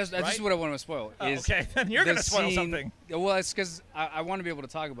 That's Right? just what I want to spoil. Oh, is okay. Then you're the gonna spoil scene- something. Well, it's because I want to be able to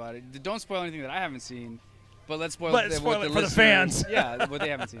talk about it. Don't spoil anything that I haven't seen, but let's spoil, Let's what spoil the it for the listeners- fans. Yeah, what they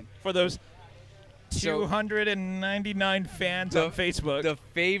haven't seen. For those So- 299 fans on Facebook. The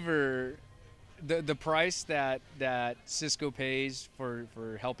favor, the price that Cisco pays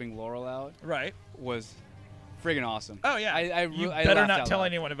for helping Laurel out, right, was friggin' awesome. Oh yeah. I you better laughed not out tell loud.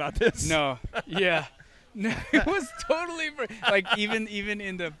 anyone about this. No. Yeah. No, it was totally like even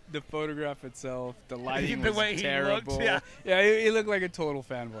in the photograph itself, the lighting The was way he terrible. looked, yeah. he looked like a total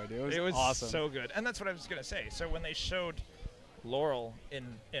fanboy, dude. It was awesome. so good. And that's what I was gonna say. So when they showed Laurel in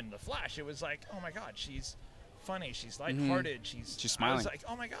the Flash, it was like, oh my God, she's funny, she's lighthearted, she's smiling. I was like,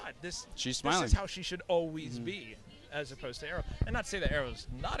 oh my God, She's smiling. This is how she should always be, as opposed to Arrow. And not to say that Arrow's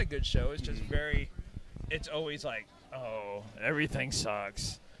not a good show. It's just it's always like, oh, everything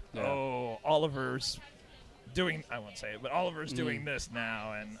sucks. Yeah. Oh, Oliver's doing, I won't say it, but Oliver's doing this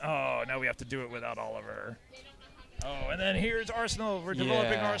now, and now we have to do it without Oliver. Oh, and then here's Arsenal. We're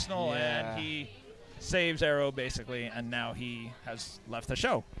developing Yeah, Arsenal, yeah. and he saves Arrow basically, and now he has left the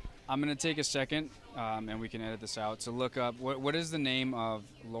show. I'm gonna take a second, and we can edit this out, to look up what is the name of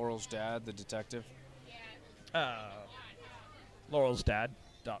Laurel's dad, the detective.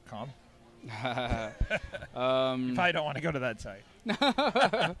 Laurel'sDad.com. You probably don't want to go to that site.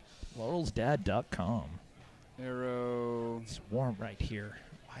 Laurel'sDad.com. Arrow. It's warm right here.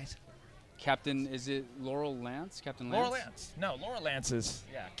 Why is it? Captain, is it Laurel Lance? Captain Lance? Laurel Lance. No, Laurel Lance is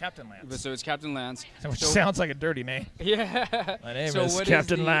Captain Lance. But so it's Captain Lance. Which So- sounds like a dirty name. Yeah. My name so is what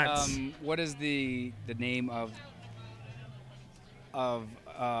Captain the, Lance. What is the name of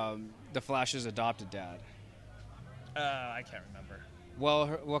the Flash's adopted dad? I can't remember.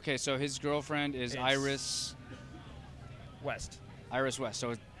 Well, okay, so his girlfriend is It's- Iris West. Iris West.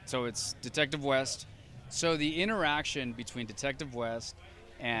 So it's Detective West. So the interaction between Detective West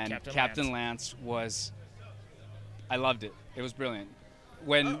and Captain Lance was, I loved it. It was brilliant.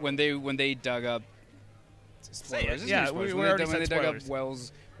 When they dug up spoilers. Yeah, Spoilers. we When already they said dug up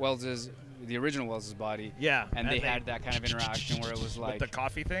spoilers. Wells's the original Wells's body. Yeah, and they had that kind of interaction where it was like with the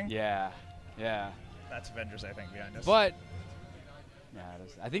coffee thing. Yeah. That's Avengers, I think, behind us. But yeah, it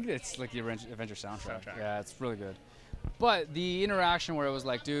is. I think it's like the Avenger soundtrack. Yeah, it's really good. But the interaction where it was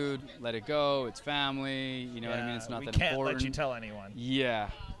like, dude, let it go. It's family. You know what I mean? It's not that can't important. let you tell anyone. Yeah.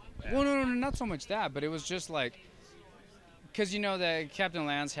 Well, no, not so much that, but it was just like, because you know that Captain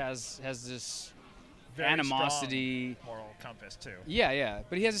Lance has this Very animosity. strong moral compass too. Yeah.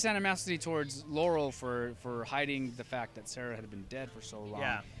 But he has this animosity towards Laurel for hiding the fact that Sarah had been dead for so long.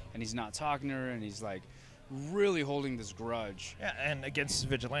 Yeah. And he's not talking to her, and he's like really holding this grudge. Yeah, and against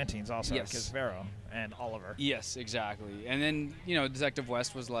vigilantes also, Yes. because Vero and Oliver. Yes, exactly. And then, Detective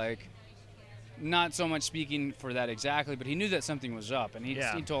West was like, not so much speaking for that exactly, but he knew that something was up. And he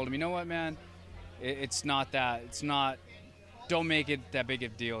told him, you know what, man? It's not that. It's not. Don't make it that big a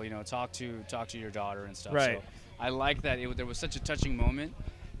deal. Talk to your daughter and stuff. Right. So I like that. There was such a touching moment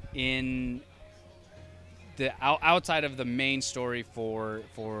in the outside of the main story for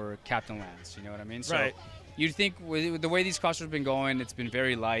Captain Lance. You know what I mean? So Right. You'd think with the way these crossovers have been going, it's been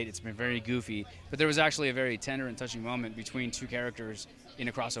very light, it's been very goofy, but there was actually a very tender and touching moment between two characters in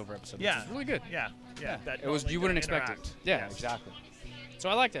a crossover episode. Yeah. Which was really good. Yeah. That It was. normally You wouldn't don't expect interact. it. Yeah, Yes. exactly. So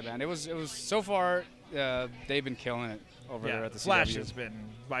I liked it, man. It was so far. They've been killing it over there at the Flash CW. has been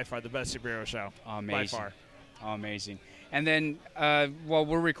by far the best superhero show. Amazing. By far. Amazing. And then,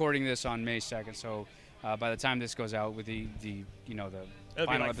 we're recording this on May 2nd, so by the time this goes out with the It'll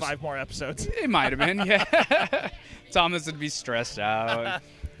be final like episode, 5 more episodes. It might have been, yeah. Thomas would be stressed out.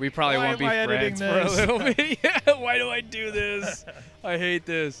 We probably Why won't be am I editing friends for a this? little bit. Yeah, why do I do this? I hate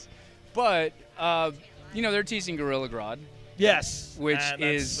this. But, they're teasing Gorilla Grodd. Yes. Which and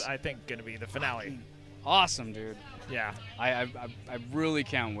is, that's, I think, going to be the finale. Awesome, dude. Yeah. I really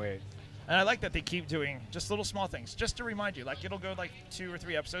can't wait. And I like that they keep doing just little small things, just to remind you. Like, it'll go like 2 or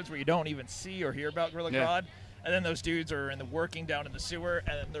 3 episodes where you don't even see or hear about Gorilla Grodd. And then those dudes are working down in the sewer,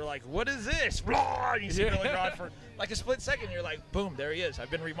 and they're like, what is this? And you see Gorilla Grodd for like a split second. You're like, boom, there he is.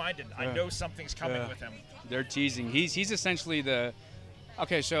 I've been reminded. I know something's coming with him. They're teasing. He's essentially the...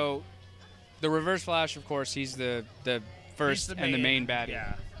 Okay, so the Reverse Flash, of course, he's the first and the main baddie.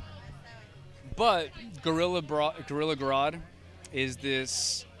 Yeah. But Gorilla Grodd is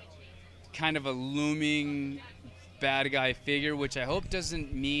this kind of a looming bad guy figure, which I hope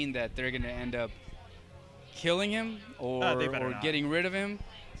doesn't mean that they're going to end up killing him or getting rid of him.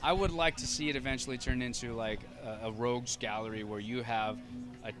 I would like to see it eventually turn into like a rogues gallery where you have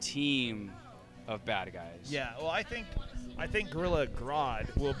a team of bad guys. Yeah, well, I think Gorilla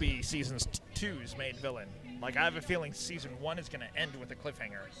Grodd will be season 2's main villain. Like, I have a feeling season 1 is going to end with a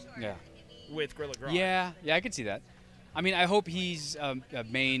cliffhanger. Yeah. With Gorilla Grodd. Yeah, I could see that. I mean, I hope he's a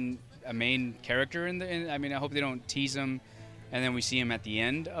main character I mean, I hope they don't tease him and then we see him at the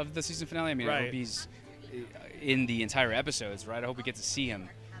end of the season finale. I mean, I hope he's in the entire episodes, right? I hope we get to see him,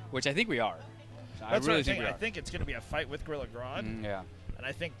 which I think we are. That's what I think. I think it's going to be a fight with Gorilla Grodd. Yeah. And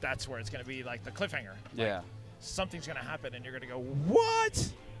I think that's where it's going to be like the cliffhanger. Yeah. Like, something's going to happen and you're going to go,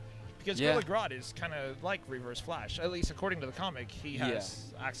 what? Because Gorilla Grodd is kind of like Reverse Flash. At least according to the comic, he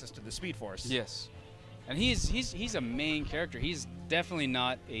has access to the Speed Force. Yes. And he's a main character. He's definitely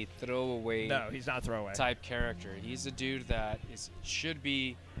not a throwaway. No, he's not throwaway type character. He's a dude that should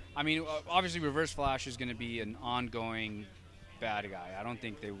be. I mean, obviously, Reverse Flash is going to be an ongoing bad guy. I don't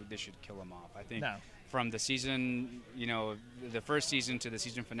think they should kill him off. I think from the season, the first season to the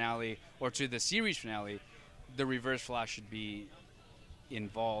season finale or to the series finale, the Reverse Flash should be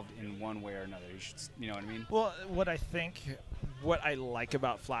involved in one way or another. You know what I mean? Well, what I like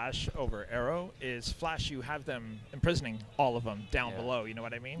about Flash over Arrow is Flash, you have them imprisoning all of them down below. You know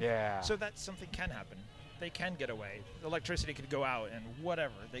what I mean? Yeah. So that something can happen. They can get away. The electricity could go out and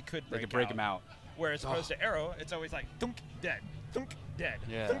whatever. They could break them out. Whereas opposed to Arrow, it's always like, thunk, dead, thunk, dead,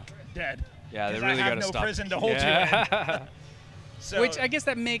 thunk, dead. Yeah, they really got to stop. I have no prison to hold you in. So, which I guess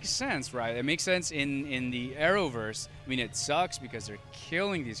that makes sense, right? It makes sense in the Arrowverse. I mean, it sucks because they're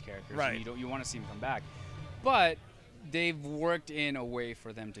killing these characters. Right. And you want to see them come back. But they've worked in a way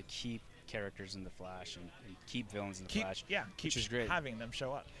for them to keep characters in the Flash and keep villains in the Flash. Yeah, which is great. Having them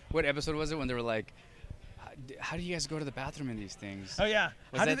show up. What episode was it when they were like, how do you guys go to the bathroom in these things? Oh, yeah.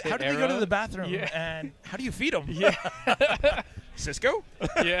 How do they go to the bathroom? Yeah. And how do you feed them? Yeah. Cisco?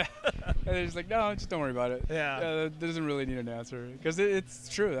 Yeah. And they're just like, no, just don't worry about it. Yeah. That doesn't really need an answer. Because it's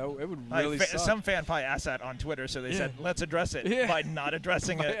true. It would really suck. Some fan probably asked that on Twitter, so they said, let's address it by not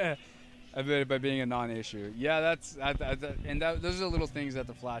addressing it. Yeah. By being a non-issue. Yeah, those are the little things that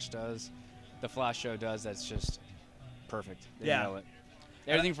the Flash does. The Flash show does that's just perfect. They nail it.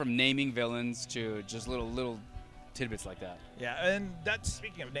 Everything from naming villains to just little tidbits like that. Yeah, and that's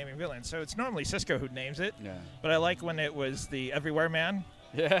speaking of naming villains. So it's normally Cisco who names it. Yeah. But I like when it was the Everywhere Man.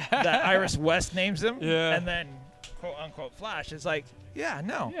 Yeah. That Iris West names him. Yeah. And then quote unquote Flash is like,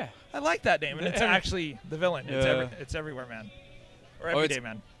 I like that name, and it's actually the villain. It's Everywhere Man, or Everyday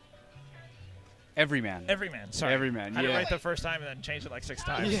Man. Everyman. Everyman. Sorry. Everyman. I had it right the first time and then changed it like 6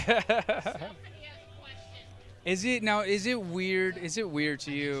 times. Yeah. Is it weird? Is it weird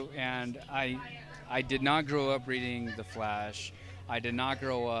to you? And I did not grow up reading The Flash. I did not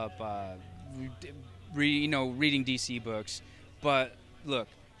grow up, reading DC books. But look,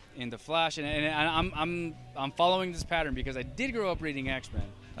 in The Flash, and I'm following this pattern because I did grow up reading X-Men.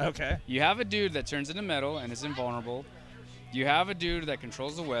 Okay. You have a dude that turns into metal and is invulnerable. You have a dude that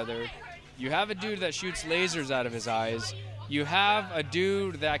controls the weather. You have a dude that shoots lasers out of his eyes. You have a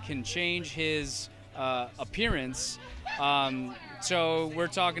dude that can change his appearance. So we're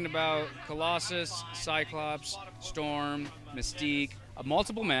talking about Colossus, Cyclops, Storm, Mystique, a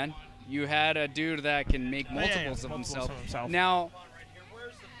multiple man. You had a dude that can make multiples of himself. Now,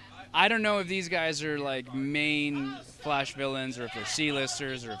 I don't know if these guys are like main Flash villains or if they're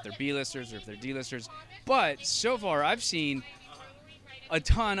C-listers or if they're B-listers or if they're D-listers. But so far, I've seen a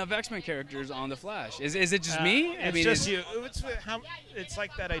ton of X-Men characters on The Flash. Is it just me? It's just you. It's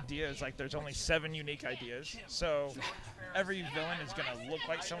like that idea is like there's only 7 unique ideas. So every villain is going to look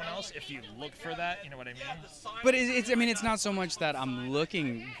like someone else if you look for that. You know what I mean? But it's not so much that I'm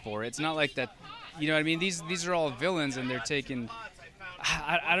looking for it. It's not like that. You know what I mean? These are all villains and they're taken.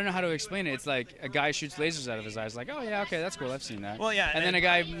 I don't know how to explain it. It's like a guy shoots lasers out of his eyes. Like, oh, yeah, okay, that's cool. I've seen that. Well, yeah. And then a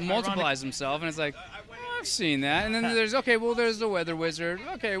guy multiplies himself, and it's like, oh, I've seen that. And then there's the Weather Wizard.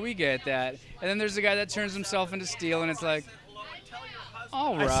 Okay, we get that. And then there's the guy that turns himself into steel, and it's like,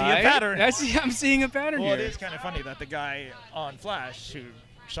 all right. I see a pattern. I'm seeing a pattern here. Well, here. it is kind of funny that the guy on Flash who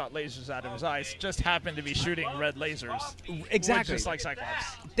shot lasers out of his eyes just happened to be shooting red lasers. Exactly. Just like Cyclops.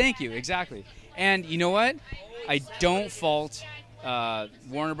 Thank you. Exactly. And you know what? I don't fault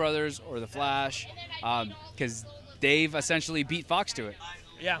Warner Brothers or The Flash because they've essentially beat Fox to it.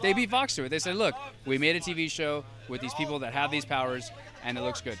 Yeah. They beat Fox to it. They said, look, we made a TV show with these people that have these powers, and it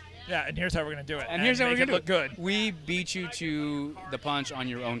looks good. Yeah, and here's how we're going to do it. And here's how we're make going it to look good. We beat you to the punch on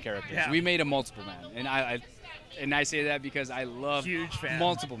your own characters. Yeah. We made a multiple man. And I say that because I love Huge fan.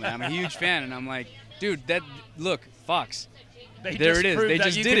 multiple man. I'm a huge fan, and I'm like, dude, look, Fox. They There just it is. proved They that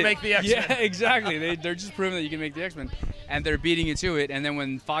just you did can it. make the X-Men. Yeah, exactly. They're just proving that you can make the X-Men, and they're beating you to it. And then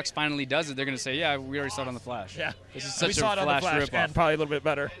when Fox finally does it, they're going to say, "Yeah, we already saw it on the Flash." Yeah. This is We such saw a it on the Flash ripoff. and probably a little bit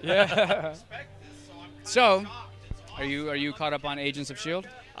better. Yeah. So, are you caught up on Agents of Shield?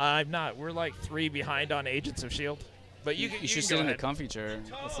 I'm not. We're like 3 behind on Agents of S.H.I.E.L.D. But you should can sit go in the ahead. comfy chair.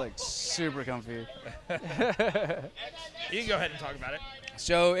 It's like super comfy. You can go ahead and talk about it.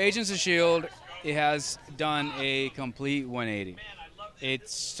 So, Agents of S.H.I.E.L.D., it has done a complete 180. It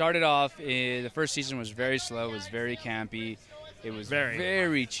started off, the first season was very slow, it was very campy, it was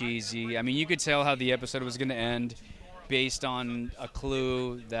very cheesy. I mean, you could tell how the episode was going to end based on a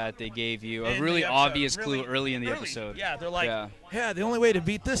clue that they gave you, a really obvious clue early in the episode. Yeah, they're like, yeah, the only way to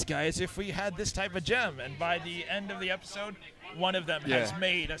beat this guy is if we had this type of gem. And by the end of the episode, one of them has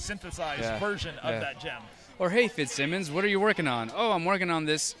made a synthesized version of that gem. Or, hey, Fitzsimmons, what are you working on? Oh, I'm working on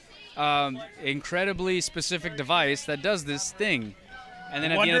this incredibly specific device that does this thing. And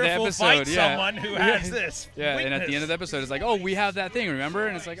then at the end of the episode, fight someone who has this. Yeah, weakness. and at the end of the episode, it's like, oh, we have that thing, remember?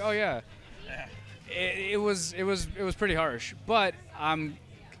 And it's like, oh yeah. It was pretty harsh, but I'm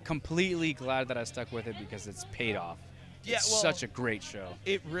completely glad that I stuck with it because it's paid off. Yeah, It's well, such a great show.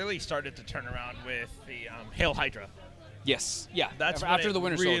 It really started to turn around with the Hail Hydra. Yes, yeah. That's after when the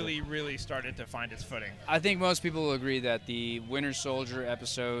Winter really, Soldier. really started to find its footing. I think most people will agree that the Winter Soldier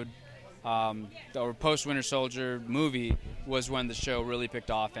episode, or post-Winter Soldier movie, was when the show really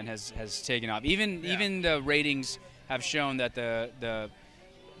picked off and has taken off. Even the ratings have shown that the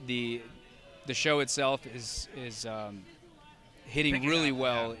show itself is hitting Picking really up,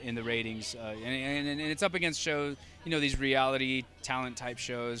 well in the ratings, and it's up against shows, these reality talent type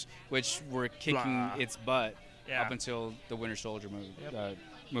shows, which were kicking its butt up until the Winter Soldier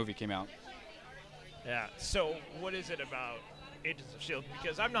movie came out. Yeah. So what is it about Agents of S.H.I.E.L.D.?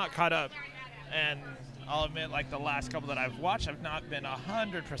 Because I'm not caught up, and I'll admit, like the last couple that I've watched, I've not been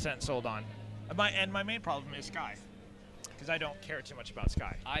 100% sold on. My main problem is Skye, because I don't care too much about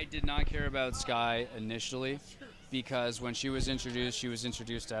Skye. I did not care about Skye initially, because when she was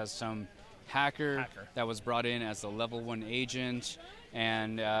introduced as some hacker that was brought in as a level 1 agent,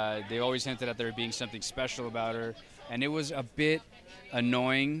 and they always hinted at there being something special about her, and it was a bit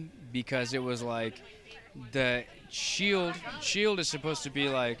annoying because it was like the Shield is supposed to be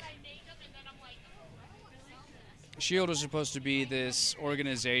like S.H.I.E.L.D. was supposed to be this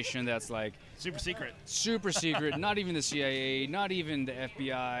organization that's like super secret, not even the CIA, not even the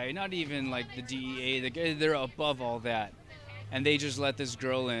FBI, not even like the DEA. They're above all that, and they just let this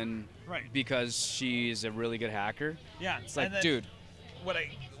girl in because she's a really good hacker. Yeah, it's like, and then dude, what I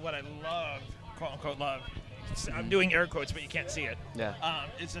love, quote unquote love, I'm doing air quotes but you can't see it. Yeah.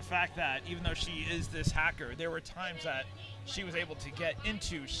 Is the fact that even though she is this hacker, there were times that she was able to get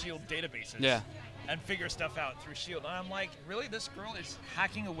into S.H.I.E.L.D. databases. Yeah. And figure stuff out through S.H.I.E.L.D. And I'm like, really? This girl is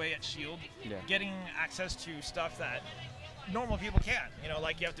hacking away at S.H.I.E.L.D., getting access to stuff that normal people can't.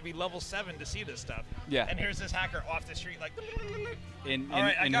 Like you have to be level 7 to see this stuff. Yeah. And here's this hacker off the street, like, all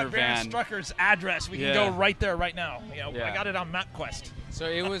right, I got her Baron van. Strucker's address. We can go right there, right now. I got it on MapQuest. So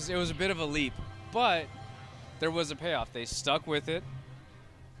it was a bit of a leap, but there was a payoff. They stuck with it.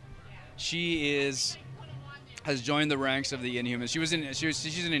 She has joined the ranks of the Inhumans.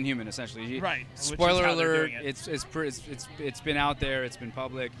 She's an Inhuman essentially. Right. Spoiler alert! It's been out there. It's been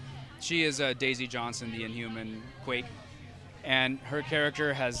public. She is Daisy Johnson, the Inhuman Quake, and her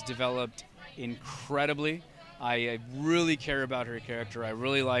character has developed incredibly. I really care about her character. I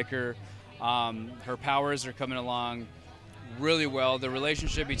really like her. Her powers are coming along really well. The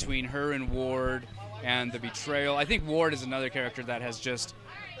relationship between her and Ward and the betrayal. I think Ward is another character that has just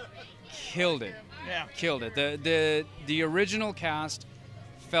killed it. Yeah. Killed it. The original cast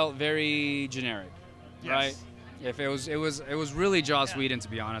felt very generic, right? If it was really Joss Whedon, to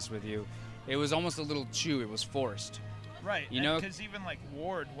be honest with you. It was almost a little chew. It was forced. Right. Because even like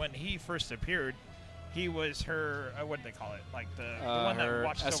Ward, when he first appeared, he was her. What did they call it? Like the one that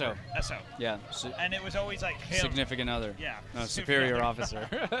watched SO. over SO. Yeah. And it was always like him. Significant other. Yeah. No, superior officer.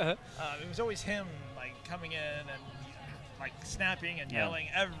 It was always him, like coming in and like snapping and yelling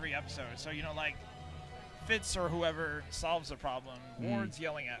every episode. So like Fitz or whoever solves the problem. Ward's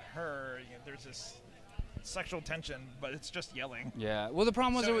yelling at her. There's this sexual tension, but it's just yelling. Yeah. Well, the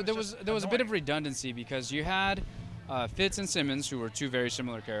problem was So there it's was a bit of annoying. redundancy because you had Fitz and Simmons, who were two very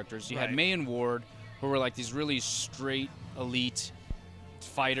similar characters. You had Right. May and Ward, who were like these really straight elite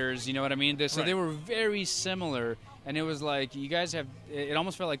fighters. You know what I mean? So they Right. were very similar, and it was like you guys have. It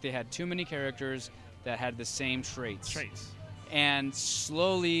almost felt like they had too many characters that had the same traits. And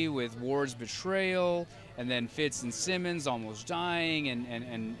slowly, with Ward's betrayal, and then Fitz and Simmons almost dying,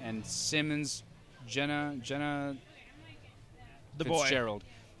 and Simmons, Jenna The boy. Fitzgerald.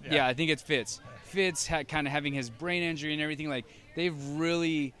 Yeah. Yeah, I think it's Fitz. Fitz kind of having his brain injury and everything. Like, they've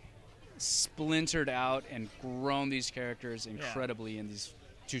really splintered out and grown these characters incredibly in these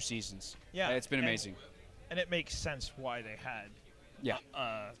 2 seasons. Yeah, It's been amazing. And it makes sense why they had Yeah.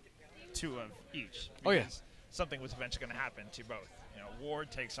 2 of each. Oh, yeah. because something was eventually going to happen to both.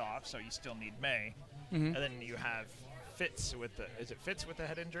 Ward takes off, so you still need May. Mhm. And then you have Fitz with the... Is it Fitz with the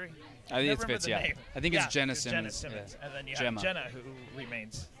head injury? I think it's Never remember Fitz, the yeah. name. I think it's Yeah, Jenna Jenna Simmons, Simmons. yeah. And then you Gemma. have Jenna, who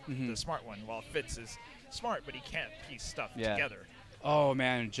remains Mhm. the smart one, while Fitz is smart, but he can't piece stuff Yeah. together. Oh,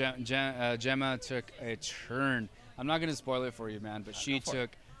 man. Gemma took a turn. I'm not going to spoil it for you, man, but she for took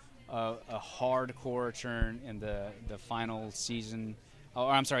a hardcore turn in the final season. Oh,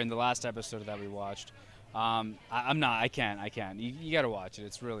 I'm sorry, in the last episode that we watched. I can't. You got to watch it.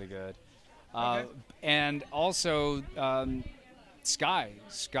 It's really good. Okay. And also, Sky.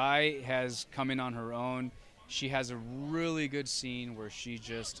 Sky has come in on her own. She has a really good scene where she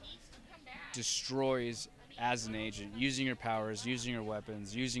just destroys as an agent, using her powers, using her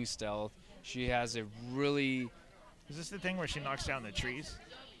weapons, using stealth. She has a really... Is this the thing where she knocks down the trees?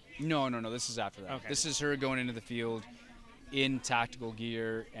 No. This is after that. Okay. This is her going into the field in tactical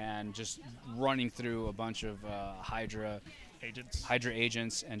gear and just running through a bunch of Hydra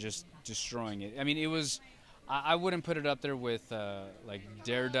agents and just destroying it. I mean, it was... I wouldn't put it up there with like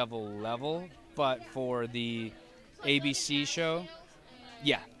Daredevil level, but for the ABC show,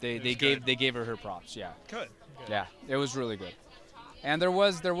 yeah, they gave her props. Yeah. Good. Yeah, it was really good. And there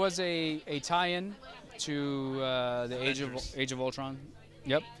was a tie-in to the Age of Ultron.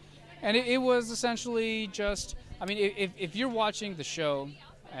 Yep. And it was essentially just, I mean, if you're watching the show,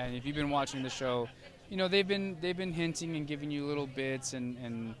 and if you've been watching the show, they've been hinting and giving you little bits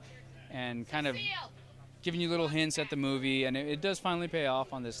and kind of giving you little hints at the movie, and it does finally pay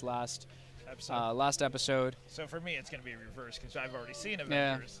off on this last episode. So for me, it's going to be reversed because I've already seen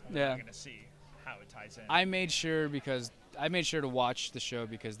Avengers. And I'm going to see how it ties in. I made sure to watch the show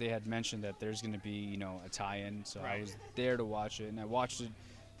because they had mentioned that there's going to be, a tie-in. So I was there to watch it, and I watched it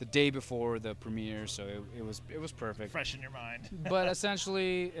the day before the premiere, so it was perfect. Fresh in your mind. But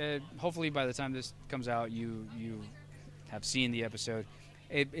essentially, hopefully by the time this comes out, you have seen the episode.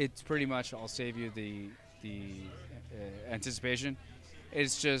 It's pretty much, I'll save you the anticipation.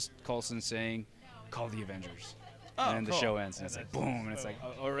 It's just Coulson saying, "Call the Avengers," and the show ends, and it's like boom, and it's like,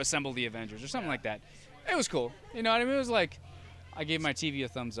 or assemble the Avengers, or something like that. It was cool. You know what I mean? It was like, I gave my TV a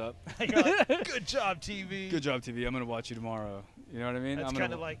thumbs up. Good job, TV. Good job, TV. I'm gonna watch you tomorrow. You know what I mean? It's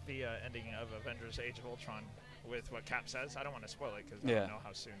kind of like the ending of Avengers: Age of Ultron with what Cap says. I don't want to spoil it because I don't know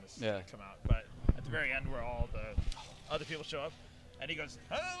how soon this is going to come out. But at the very end, where all the other people show up, and he goes,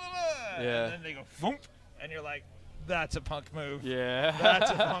 and then they go, Voomp, and you're like, that's a punk move. Yeah.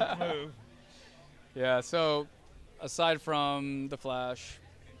 That's a punk move. Yeah, so aside from The Flash,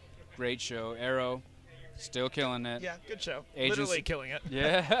 great show. Arrow, still killing it. Yeah, good show. Agents, Literally killing it.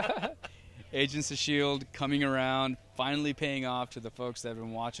 Yeah. Agents of S.H.I.E.L.D. coming around, finally paying off to the folks that have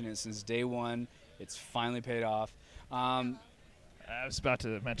been watching it since day one. It's finally paid off. I was about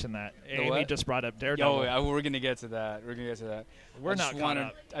to mention that. The Amy what? just brought up Daredevil. Oh, yeah, we're going to get to that. We're not caught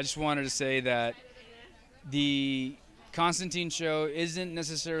up. I just wanted to say that the Constantine show isn't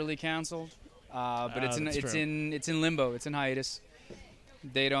necessarily canceled, but it's in limbo. It's in hiatus.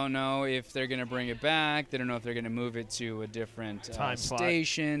 They don't know if they're going to bring it back. They don't know if they're going to move it to a different time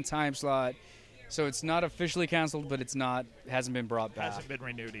slot. So it's not officially canceled, but hasn't been brought back. Hasn't been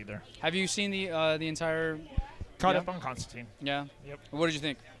renewed either. Have you seen the entire? Caught up on Constantine. Yeah. Yep. What did you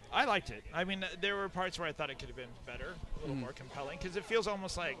think? I liked it. I mean, there were parts where I thought it could have been better, a little more compelling, because it feels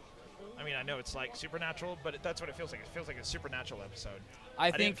almost like, I mean, I know it's like Supernatural, but that's what it feels like. It feels like a Supernatural episode.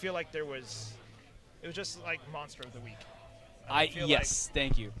 I didn't feel like it was just like Monster of the Week.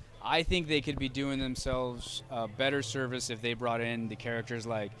 Thank you. I think they could be doing themselves a better service if they brought in the characters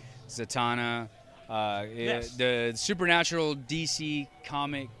like Zatanna, the supernatural DC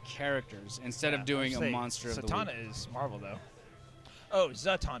comic characters, instead of doing a Monster of the Week. Zatanna is Marvel, though. Oh,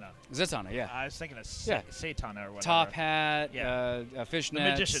 Zatanna. Zatanna, yeah. I was thinking of Yeah. Satana or whatever. Top hat, Yeah. fishnets. The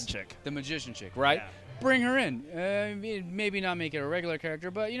magician chick. The magician chick, right? Yeah. Bring her in. Maybe not make it a regular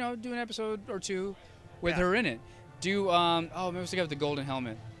character, but, do an episode or two with her in it. Do, maybe let's go with the golden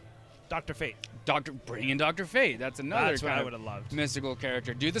helmet. Dr. Fate. Bring in Dr. Fate. That's another That's what kind I of would have loved. mystical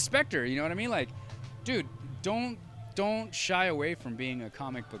character. Do the Spectre, you know what I mean? Like, dude, don't shy away from being a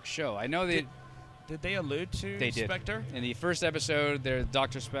comic book show. I know they... Did they allude to They did. Spectre? In the first episode, there,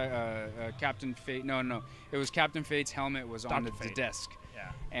 Captain Fate. No, it was Captain Fate's helmet was on the Fate. desk,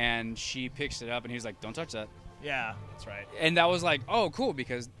 Yeah. and she picks it up, and he was like, "Don't touch that." Yeah, that's right. And that was like, oh, cool,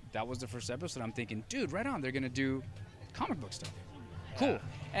 because that was the first episode. I'm thinking, dude, right on, they're gonna do comic book stuff. Cool.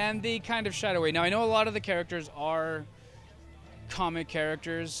 And they kind of shied away. Now I know a lot of the characters are comic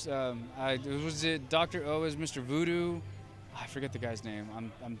characters. Was it Mr. Voodoo? I forget the guy's name.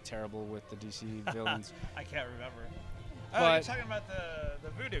 I'm terrible with the DC villains. I can't remember. But You're talking about the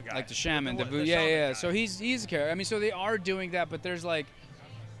voodoo guy. Like the shaman, the shaman yeah. guy. So he's a character. I mean, so they are doing that, but there's like,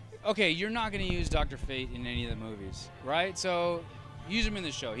 okay, you're not going to use Dr. Fate in any of the movies, right? So use him in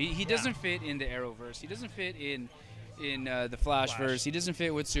the show. He doesn't fit in the Arrowverse. He doesn't fit in the Flashverse. He doesn't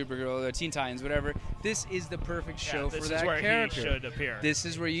fit with Supergirl, the Teen Titans, whatever. This is the perfect show for that This is where character. he should appear. This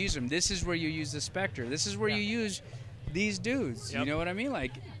is where you use him. This is where you use the Spectre. This is where you use these dudes. You know what I mean?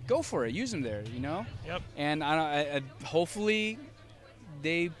 Like, go for it. Use them there. Yep. And I hopefully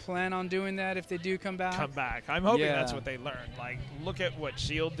they plan on doing that if they do come back. I'm hoping that's what they learned. Like, look at what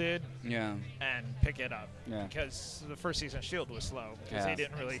S.H.I.E.L.D. did and pick it up. Yeah. Because the first season S.H.I.E.L.D. was slow because they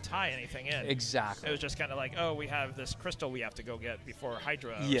didn't really tie anything in. Exactly. It was just kind of like, oh, we have this crystal we have to go get before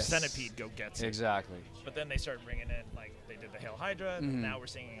Hydra or Centipede gets it. Exactly. But then they started bringing in, like, they did the Hail Hydra, and now we're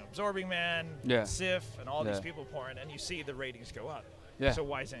seeing Absorbing Man, Sif, and all these people pouring, and you see the ratings go up. Yeah. So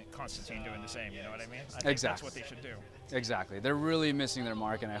why isn't Constantine doing the same? You know what I mean? I think that's what they should do. Exactly. They're really missing their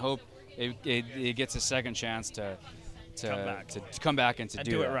mark, and I hope it gets a second chance to come back and to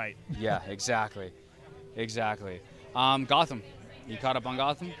do it right. Yeah, exactly. Gotham. You caught up on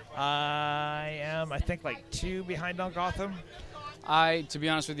Gotham? I am, I think, like 2 behind on Gotham. To be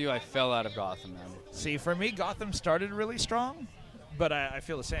honest with you, I fell out of Gotham, man. See, for me, Gotham started really strong, but I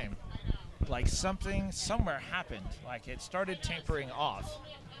feel the same. Like something somewhere happened. Like it started tapering off.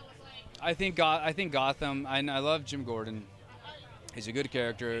 I think Gotham. I love Jim Gordon. He's a good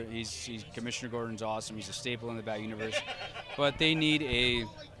character. He's Commissioner Gordon's awesome. He's a staple in the Bat universe. But they need a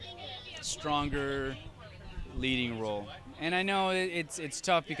stronger leading role. And I know it's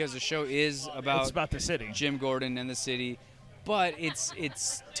tough because the show is about the city, Jim Gordon and the city. But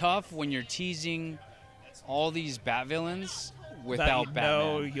it's tough when you're teasing all these Bat villains without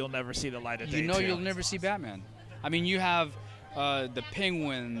Batman. You'll never see the light of day. You'll never see Batman. I mean, you have the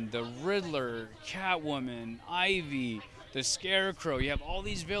Penguin, the Riddler, Catwoman, Ivy, the Scarecrow. You have all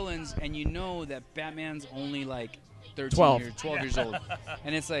these villains, and you know that Batman's only like 12 years old.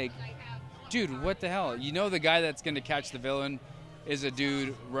 And it's like, dude, what the hell? You know the guy that's going to catch the villain is a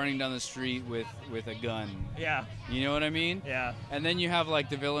dude running down the street with a gun. Yeah. You know what I mean? Yeah. And then you have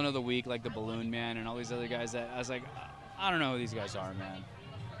like the villain of the week, like the Balloon Man and all these other guys that I was like, I don't know who these guys are, man.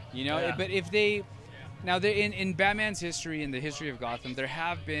 But if they... Now, in Batman's history, in the history of Gotham, there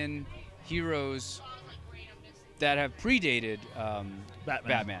have been heroes that have predated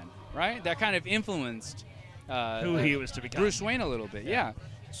Batman, right? That kind of influenced who he was to become. Bruce Wayne a little bit, yeah.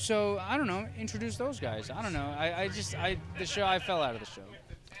 So, I don't know, introduce those guys. I don't know. I fell out of the show.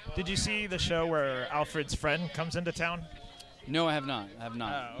 Did you see the show where Alfred's friend comes into town? No, I have not.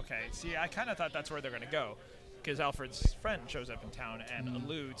 Oh, okay. See, I kind of thought that's where they're going to go. Because Alfred's friend shows up in town and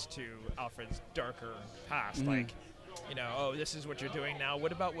alludes to Alfred's darker past. Like, this is what you're doing now.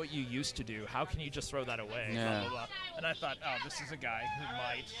 What about what you used to do? How can you just throw that away? Yeah. Blah, blah, blah. And I thought, this is a guy who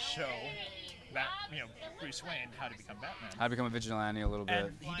might show Bruce Wayne how to become Batman. How to become a vigilante a little bit.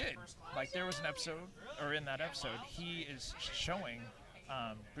 And he did. Like, there was an episode, or in that episode, he is showing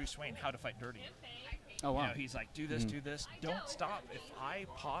Bruce Wayne how to fight dirty. Oh, wow. He's like, do this, do this. Don't stop. If I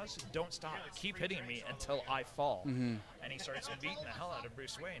pause, don't stop. Keep hitting me until I fall. Mm-hmm. And he starts beating the hell out of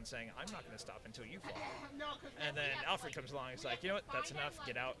Bruce Wayne, saying, I'm not going to stop until you fall. And then Alfred comes along. He's like, you know what? That's enough.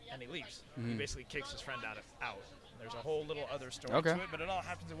 Get out. And he leaves. He basically kicks his friend out. There's a whole little other story to it, but it all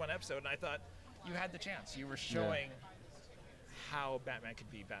happens in one episode. And I thought, you had the chance. You were showing how Batman could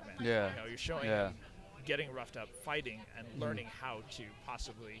be Batman. Yeah. You're showing him getting roughed up, fighting, and learning how to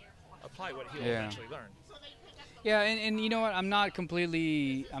possibly apply what he'll eventually learn. Yeah, and you know what? I'm not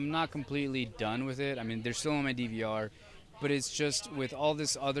completely done with it. I mean, they're still on my DVR, but it's just with all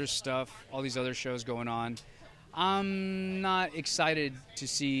this other stuff, all these other shows going on, I'm not excited to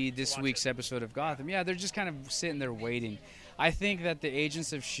see this week's episode of Gotham. Yeah, they're just kind of sitting there waiting. I think that the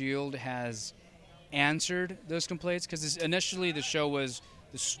Agents of S.H.I.E.L.D. has answered those complaints, because initially the show was,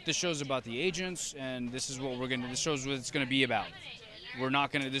 the show's about the agents, and this is what this show's what it's going to be about.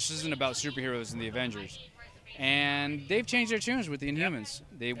 This isn't about superheroes and the Avengers. And they've changed their tunes with the Inhumans.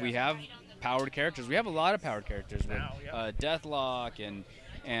 We have powered characters. We have a lot of powered characters with Deathlock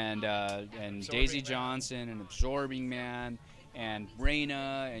and Daisy Johnson and Absorbing Man and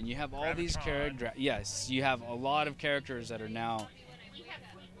Reyna, and you have all these characters. Yes, you have a lot of characters that are now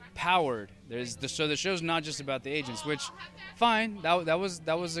powered. So the show's not just about the agents, which, fine. That was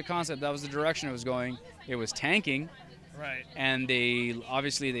the concept. That was the direction it was going. It was tanking. Right. And they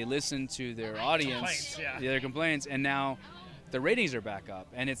listened to their audience, their complaints, and now the ratings are back up.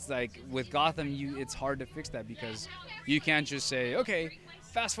 And it's like with Gotham, it's hard to fix that, because you can't just say, okay,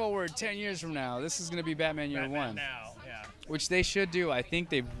 fast forward 10 years from now, this is going to be Batman Year One. Now, yeah. Which they should do. I think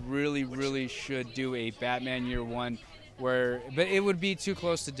they really should do a Batman Year One, but it would be too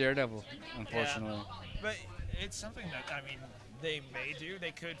close to Daredevil, unfortunately. Yeah. But it's something that, I mean, they may do. They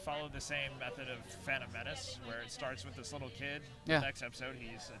could follow the same method of Phantom Menace, where it starts with this little kid. Yeah. The next episode,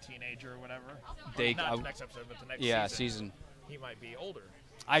 he's a teenager or whatever. Not the next episode, but the next season. He might be older.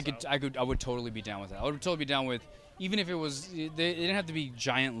 I would totally be down with that. I would totally be down with, even if it was, it didn't have to be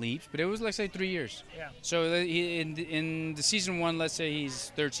giant leaps, but it was, let's say, 3 years. Yeah. So in the season 1, let's say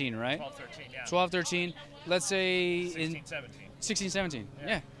he's 13, right? 12, 13, yeah. 12, 13. Let's say 16, 17. 16, 17.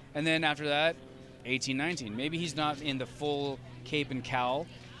 Yeah. And then after that, 18, 19. Maybe he's not in the full cape and cowl,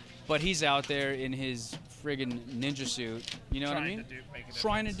 but he's out there in his friggin' ninja suit. You know what I mean?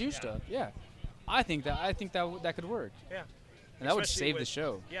 Trying to do stuff. Yeah. I think that could work. Yeah. And that would save the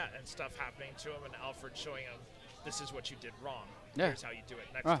show. Yeah, and stuff happening to him, and Alfred showing him, this is what you did wrong. Yeah. Here's how you do it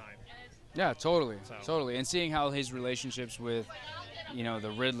next time. Yeah, totally. Totally. And seeing how his relationships with,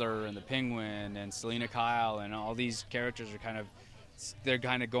 the Riddler and the Penguin and Selena Kyle and all these characters are they're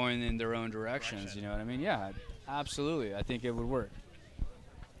kind of going in their own directions. You know what I mean? Yeah, absolutely. I think it would work.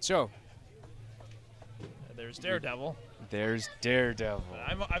 So. There's Daredevil. There's Daredevil.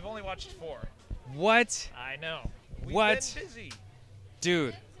 I've only watched 4. What? I know. We've what? been busy.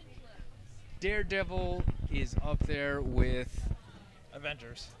 Dude. Daredevil is up there with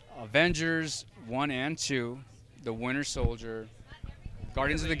Avengers 1 and 2, The Winter Soldier,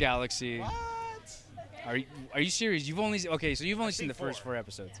 Guardians of the Galaxy. What? Are you serious? You've only seen the first 4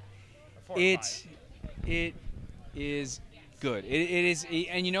 episodes. 4 or 5. It is good. It is,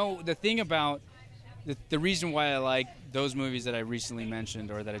 and the thing about the reason why I like those movies that I recently mentioned,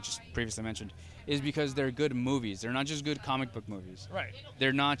 or that I just previously mentioned, is because they're good movies. They're not just good comic book movies. Right.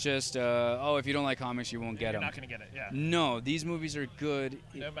 They're not just if you don't like comics, you won't get them. You're not going to get it. Yeah. No, these movies are good.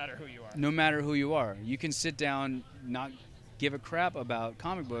 No matter who you are. No matter who you are, you can sit down, not give a crap about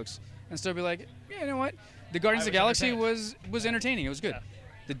comic books, and still be like, yeah, you know what? The Guardians of the Galaxy was entertaining. It was good. Yeah.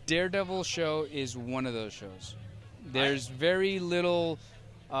 The Daredevil show is one of those shows. There's very little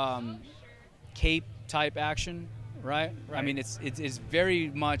cape type action, right? I mean, it's very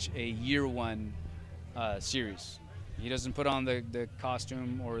much a year 1 series. He doesn't put on the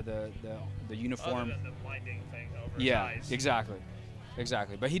costume or the uniform. Other than the blinding thing over his eyes.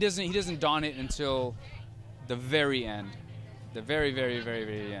 Exactly. But he doesn't don it until the very end, the very, very, very,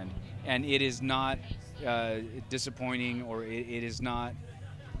 very end, and it is not disappointing, or it is not.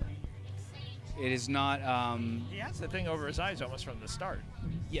 It is not. He has the thing over his eyes almost from the start.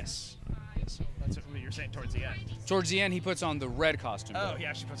 Yes. That's what you're saying towards the end. Towards the end, he puts on the red costume. Oh, he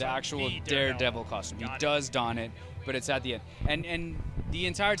actually puts the on actual the Daredevil costume. He does don it, but it's at the end. And the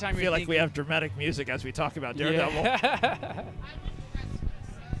entire time I feel like we have dramatic music as we talk about Daredevil. Yeah.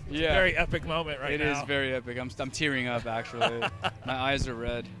 It's a very epic moment right now. It is very epic. I'm tearing up, actually. My eyes are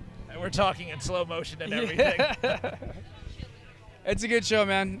red. And we're talking in slow motion and everything. It's a good show,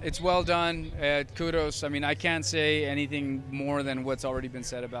 man. It's well done. Kudos. I mean, I can't say anything more than what's already been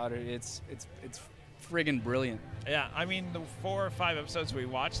said about it. It's friggin' brilliant. Yeah, I mean, the 4 or 5 episodes we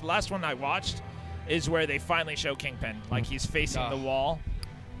watched, the last one I watched is where they finally show Kingpin. Like, he's facing the wall.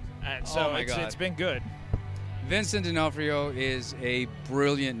 And so it's been good. Vincent D'Onofrio is a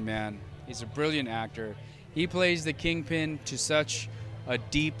brilliant man. He's a brilliant actor. He plays the Kingpin to such a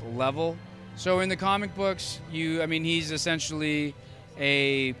deep level. So in the comic books, he's essentially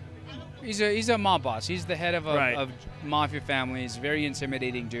he's a mob boss. He's the head of a mafia family. He's a very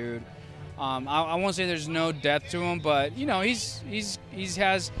intimidating dude. I won't say there's no depth to him, but he's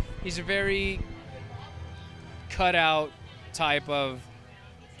a very cut out type of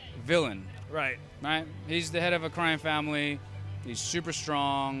villain. Right. He's the head of a crime family. He's super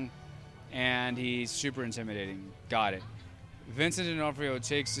strong, and he's super intimidating. Got it. Vincent D'Onofrio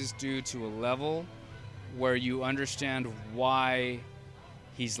takes this dude to a level where you understand why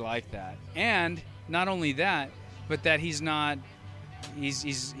he's like that, and not only that, but that he's not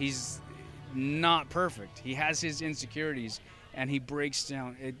perfect. He has his insecurities, and he breaks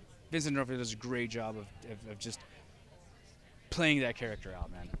down. Vincent D'Onofrio does a great job of just playing that character out,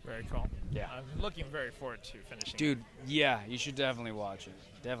 man. Very cool. Yeah. I'm looking very forward to finishing Dude, yeah, you should definitely watch it.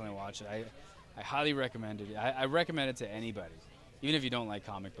 Definitely watch it. I highly recommend it. I recommend it to anybody, even if you don't like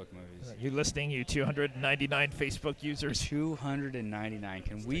comic book movies. You listening, you 299 Facebook users? 299.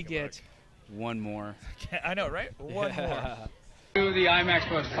 Can we get one more? I know, right? One more. Do the IMAX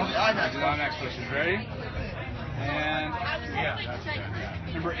posters. Oh, the IMAX posters. Ready? And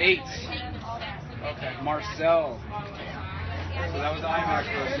number 8. Okay. Marcel. So that was the IMAX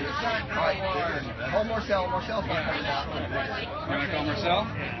poster. All right. Oh, Marcel. Marcel's not coming out. You want to call Marcel?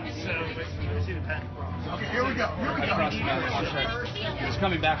 Okay, here we go. Here we go. He's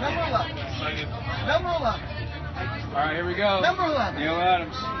coming back. Number 11. Number 11. All right, here we go. Number 11. Neil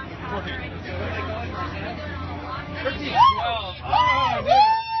Adams. 13. 12. Oh,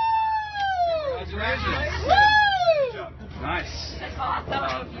 dude. Congratulations. Woo! Nice. That's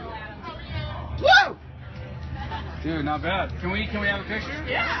awesome. Woo! Dude, not bad. Can we have a picture?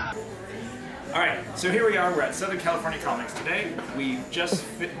 Yeah. All right, so here we are. We're at Southern California Comics today. We just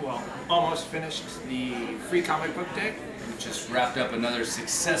almost finished the Free Comic Book Day. We just wrapped up another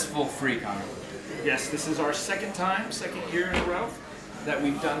successful Free Comic Book Day. Yes, this is our second year in a row that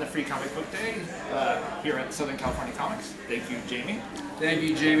we've done the Free Comic Book Day here at Southern California Comics. Thank you, Jamie. Thank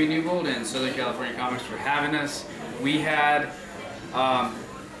you, Jamie Newbold and Southern California Comics for having us. We had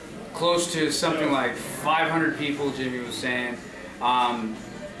close to something like 500 people, Jamie was saying.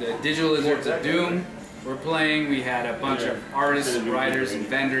 The Digital Lizards of Doom were playing. We had a bunch of artists, writers, and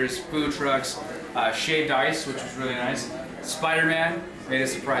vendors, food trucks, Shaved Ice, which was really nice. Spider-Man made a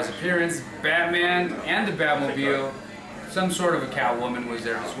surprise appearance. Batman and the Batmobile. Some sort of a Catwoman was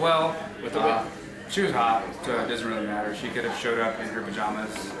there as well. With a whip. She was hot, so it doesn't really matter. She could have showed up in her pajamas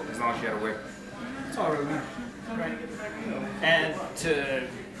as long as she had a whip. That's all it really matters. Right. And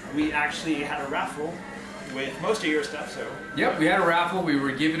we actually had a raffle with most of your stuff, so. Yep, we had a raffle. We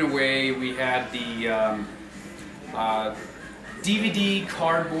were giving away. We had the DVD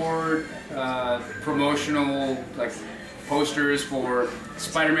cardboard promotional posters for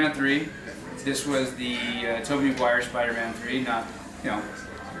Spider-Man 3. This was the Tobey Maguire Spider-Man 3. Not,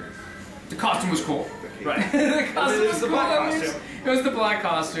 the costume was cool. Right. The costume was the cool. black costume. It was the black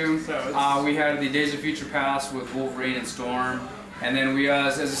costume. So we had the Days of Future Past with Wolverine and Storm. And then we,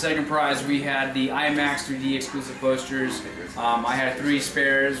 as a second prize, we had the IMAX 3D exclusive posters. I had 3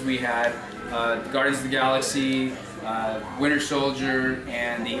 spares. We had Guardians of the Galaxy, Winter Soldier,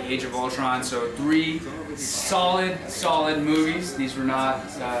 and the Age of Ultron. So 3 solid movies. These were not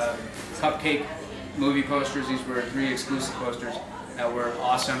cupcake movie posters. These were 3 exclusive posters that were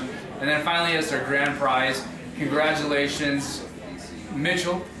awesome. And then finally, as our grand prize, congratulations,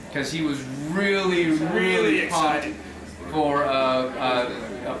 Mitchell, because he was really excited for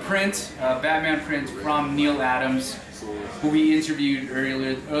a print, a Batman print from Neil Adams, who we interviewed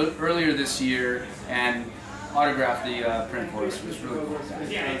earlier this year and autographed the print for us. It was really cool.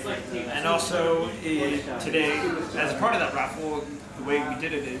 And also today, as a part of that raffle, the way we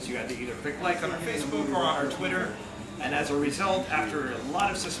did it is you had to either click like on our Facebook or on our Twitter, and as a result, after a lot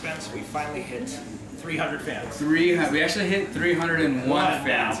of suspense, we finally hit 300 fans. We actually hit 301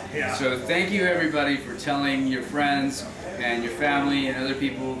 fans. Yeah. So thank you everybody for telling your friends and your family and other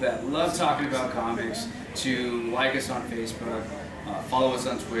people that love talking about comics to like us on Facebook, follow us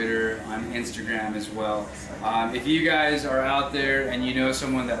on Twitter, on Instagram as well. If you guys are out there and you know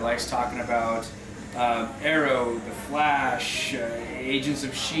someone that likes talking about Arrow, The Flash, Agents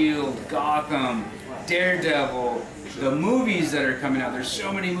of S.H.I.E.L.D., Gotham, Daredevil, the movies that are coming out, there's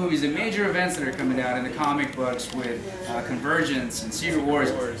so many movies, the major events that are coming out in the comic books with Convergence and Secret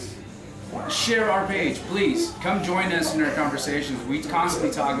Wars. Share our page, please. Come join us in our conversations. We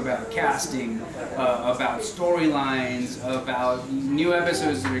constantly talk about casting, about storylines, about new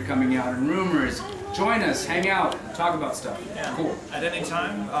episodes that are coming out, and rumors. Join us, hang out, talk about stuff. Yeah. Cool. At any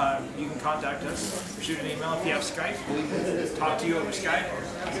time, you can contact us, shoot an email. If you have Skype, we'll talk to you over Skype,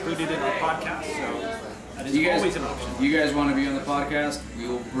 included in our podcast. So that is always an option. You guys want to be on the podcast? We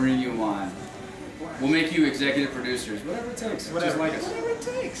will bring you on. We'll make you executive producers. Whatever it takes. Just like us. Whatever it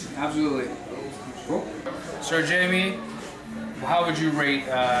takes. Absolutely. Cool. So Jamie, how would you rate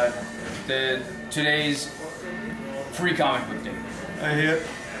today's Free Comic Book Day? A hit.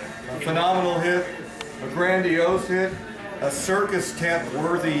 A phenomenal hit. A grandiose hit. A circus tent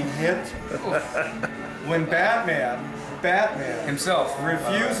worthy hit. When Batman himself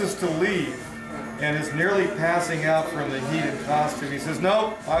refuses to leave and is nearly passing out from the heat and costume. He says,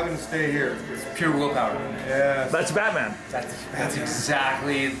 "No, I'm going to stay here." It's pure willpower. Yes. That's Batman. That's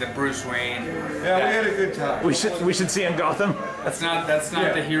exactly the Bruce Wayne. Yeah, we had a good time. We should see in Gotham. That's not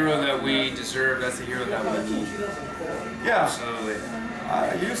the hero that we deserve. That's the hero that we need. Yeah. Absolutely.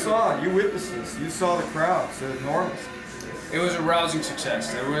 You saw it. You witnessed this. You saw the crowd. It's enormous. It was a rousing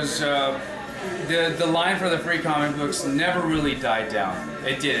success. There was the line for the free comic books never really died down.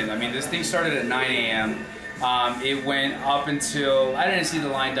 It didn't. I mean, this thing started at 9 a.m. It went up until, I didn't see the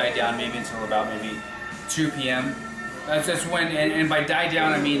line die down maybe until about maybe 2 p.m. That's when, and by die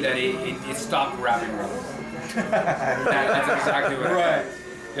down I mean that it stopped wrapping around. That's exactly what Right.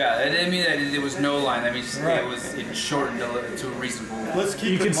 Yeah, it didn't mean that there was no line. That means it shortened to a reasonable. Let's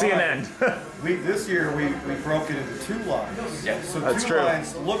keep. You can see an end. This year we broke it into 2 lines. Yeah, so that's 2 true.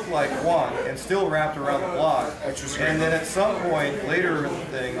 lines looked like one and still wrapped around the block. And then at some point later in the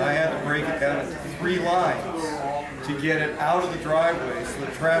thing, I had to break it down into 3 lines to get it out of the driveway so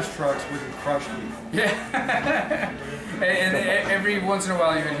the trash trucks wouldn't crush me. Yeah. and every once in a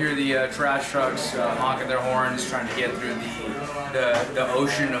while you can hear the trash trucks honking their horns, trying to get through the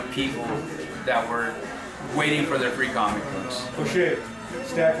ocean of people that were waiting for their free comic books. O'Shea,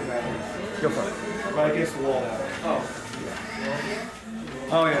 stack them out. Go for it. Right against the wall now.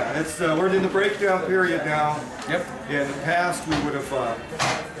 Oh yeah, it's we're in the breakdown period now. Yep. Yeah, in the past we would have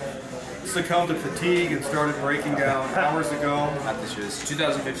succumbed to fatigue and started breaking down hours ago. Not this year. It's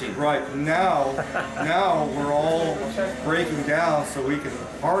 2015. Right now we're all breaking down so we can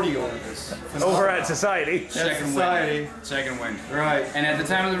party over this. Over at Society. Second win. Right. And at the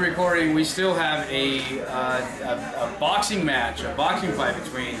time of the recording, we still have a boxing match, a boxing fight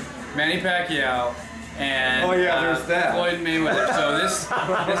between Manny Pacquiao and there's that. Floyd Mayweather. So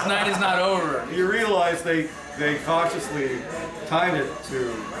this night is not over. You realize they cautiously timed it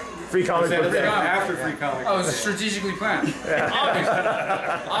to free comic book day. After free comic. Oh, it was strategically planned.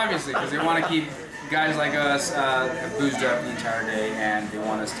 Obviously, because they want to keep guys like us boozed up the entire day, and they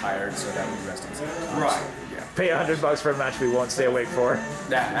want us tired so that we rest easy. Right. Yeah. Pay $100 for a match we won't stay awake for.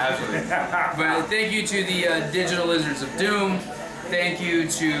 Yeah, absolutely. But thank you to the Digital Lizards of Doom. Thank you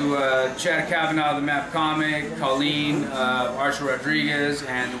to Chad Kavanaugh, the Map Comic, Colleen, Archer Rodriguez,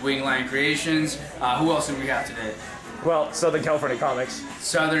 and the Wingline Creations. Who else do we have today? Well, Southern California Comics.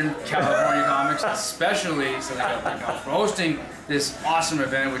 Southern California Comics, especially Southern California Comics, for hosting this awesome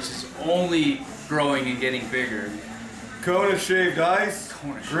event, which is only growing and getting bigger. Kona Shaved Ice,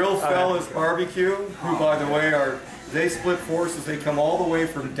 Grill Fellas Barbecue, who by the way they split forces. They come all the way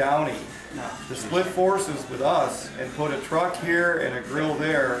from Downey to split forces with us and put a truck here and a grill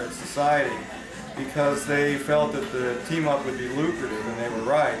there at Society because they felt that the team up would be lucrative, and they were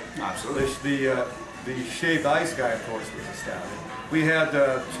right. Absolutely. The Shaved Ice guy, of course, was astounding. We had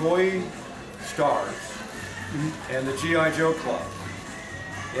Toy Stars and the G.I. Joe Club.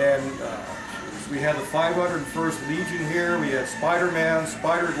 And we had the 501st Legion here. We had Spider-Man,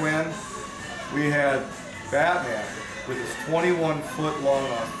 Spider-Gwen. We had Batman with his 21-foot-long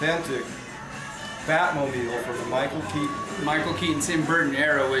authentic Batmobile from the Michael Keaton, Tim Burton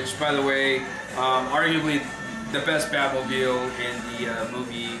era, which, by the way, arguably the best Batmobile in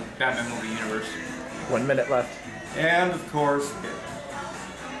the Batman movie universe. 1 minute left. And of course,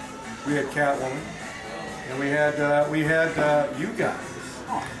 we had Catwoman, and we had you guys.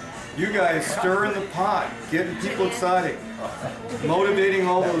 You guys stirring the pot, getting people excited, motivating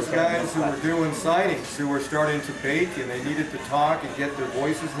all those guys who were doing signings, who were starting to bake, and they needed to talk and get their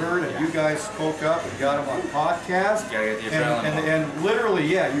voices heard. And you guys spoke up and got them on podcasts. And literally,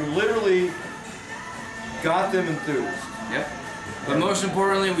 you literally got them enthused. Yep. But most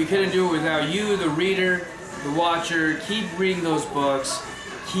importantly, we couldn't do it without you, the reader, the watcher. Keep reading those books.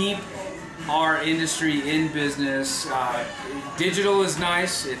 Keep our industry in business. Digital is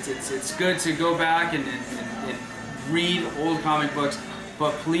nice. It's good to go back and read old comic books,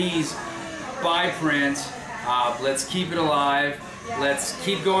 but please buy print. Let's keep it alive. Let's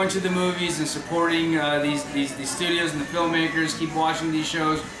keep going to the movies and supporting these studios and the filmmakers. Keep watching these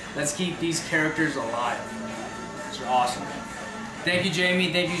shows. Let's keep these characters alive. It's awesome. Thank you,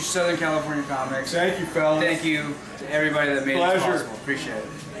 Jamie. Thank you, Southern California Comics. Thank you, fellas. Thank you to everybody that made this possible. Appreciate it.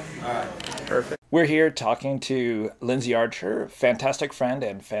 All right. Perfect. We're here talking to Lindsay Archer, fantastic friend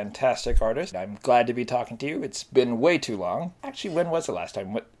and fantastic artist. I'm glad to be talking to you. It's been way too long. Actually, when was the last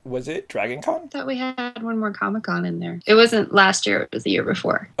time? What was it? Dragon Con? I thought we had one more Comic-Con in there. It wasn't last year, it was the year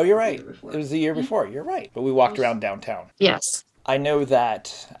before. Oh, you're right. It was the year before. You're right. But we walked around downtown. Yes. I know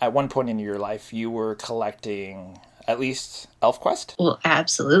that at one point in your life you were collecting at least ElfQuest? Well,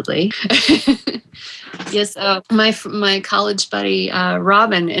 absolutely. Yes, my college buddy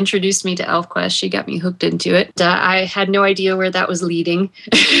Robin introduced me to ElfQuest. She got me hooked into it. I had no idea where that was leading.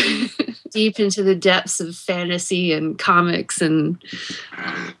 Deep into the depths of fantasy and comics and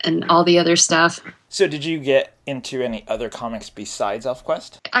all the other stuff. So did you get into any other comics besides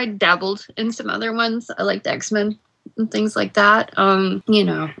ElfQuest? I dabbled in some other ones. I liked X-Men and things like that. Don't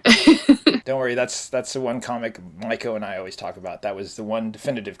worry, that's the one comic Maiko and I always talk about. That was the one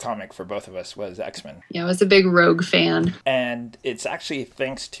definitive comic for both of us, was X-Men. Yeah, I was a big Rogue fan. And it's actually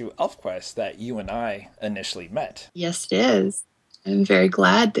thanks to ElfQuest that you and I initially met. Yes, it is. I'm very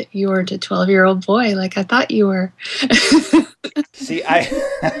glad that you weren't a 12-year-old boy like I thought you were. See,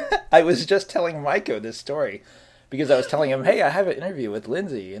 I was just telling Maiko this story because I was telling him, hey, I have an interview with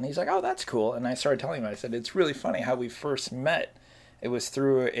Lindsay. And he's like, oh, that's cool. And I started telling him, I said, it's really funny how we first met. It was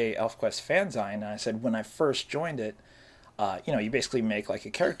through a ElfQuest fanzine. And I said, when I first joined it, you basically make like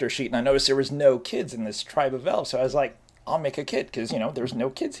a character sheet. And I noticed there was no kids in this tribe of elves. So I was like, I'll make a kid because, there's no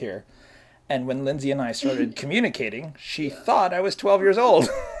kids here. And when Lindsay and I started communicating, she thought I was 12 years old.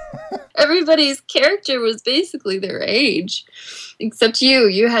 Everybody's character was basically their age, except you.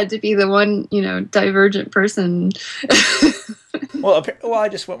 You had to be the one, divergent person. Well, I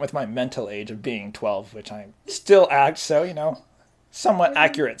just went with my mental age of being 12, which I still act, so, somewhat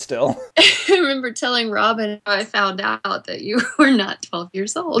accurate still. I remember telling Robin I found out that you were not 12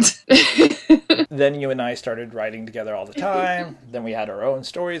 years old. Then you and I started writing together all the time. Then we had our own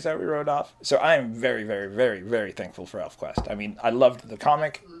stories that we wrote off. So I am very, very, very, very thankful for ElfQuest. I mean, I loved the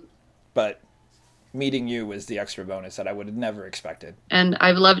comic, but meeting you was the extra bonus that I would have never expected. And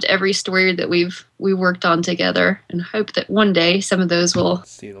I've loved every story that we worked on together, and hope that one day some of those will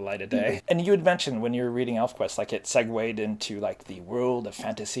see the light of day. And you had mentioned when you were reading ElfQuest, like it segued into like the world of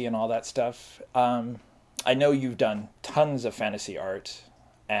fantasy and all that stuff. I know you've done tons of fantasy art,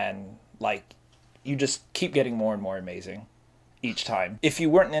 and like you just keep getting more and more amazing each time. If you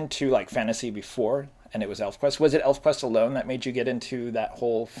weren't into like fantasy before, and it was ElfQuest, was it ElfQuest alone that made you get into that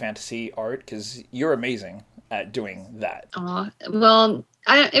whole fantasy art? Because you're amazing at doing that. Well,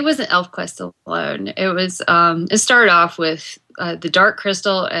 it wasn't ElfQuest alone. It was. It started off with The Dark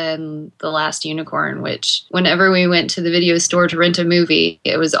Crystal and The Last Unicorn, which whenever we went to the video store to rent a movie,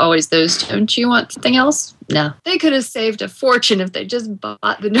 it was always those. Don't you want something else? No. They could have saved a fortune if they just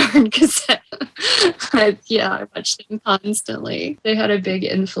bought the darn cassette. I watched them constantly. They had a big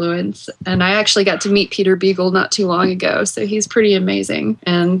influence. And I actually got to meet Peter Beagle not too long ago, so he's pretty amazing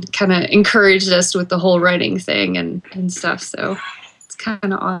and kind of encouraged us with the whole writing thing and stuff. So it's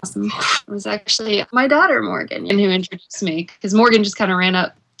kind of awesome. It was actually my daughter, Morgan, who introduced me, because Morgan just kind of ran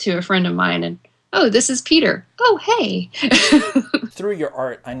up to a friend of mine and, oh, this is Peter. Oh, hey. Through your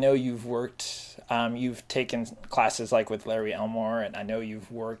art, I know you've worked... you've taken classes like with Larry Elmore, and I know you've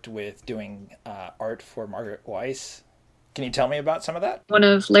worked with doing art for Margaret Weiss. Can you tell me about some of that? One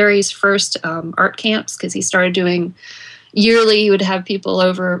of Larry's first art camps, because he started doing yearly, he would have people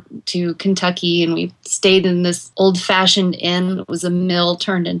over to Kentucky, and we stayed in this old-fashioned inn. It was a mill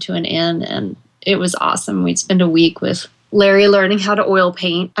turned into an inn, and it was awesome. We'd spend a week with Larry learning how to oil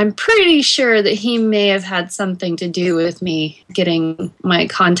paint. I'm pretty sure that he may have had something to do with me getting my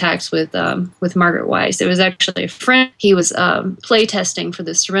contacts with Margaret Weiss. It was actually a friend. He was play testing for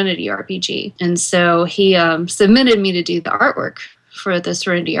the Serenity RPG. And so he submitted me to do the artwork for the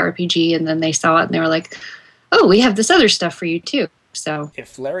Serenity RPG. And then they saw it and they were like, oh, we have this other stuff for you too. So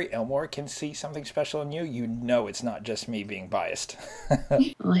if Larry Elmore can see something special in you, you know it's not just me being biased.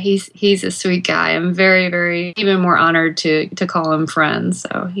 Well, he's a sweet guy. I'm very, very even more honored to call him friend.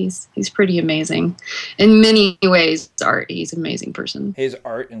 So he's pretty amazing in many ways. Art, he's an amazing person. His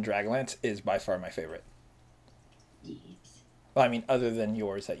art in Dragonlance is by far my favorite. Well, I mean, other than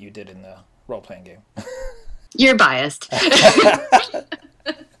yours that you did in the role-playing game. You're biased.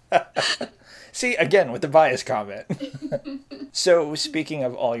 See, again, with the bias comment. So, speaking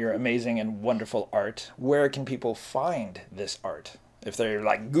of all your amazing and wonderful art, where can people find this art? If they're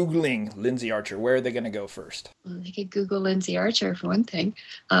like Googling Lindsay Archer, where are they going to go first? Well, they could Google Lindsay Archer for one thing.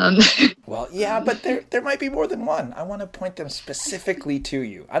 Well, yeah, but there might be more than one. I want to point them specifically to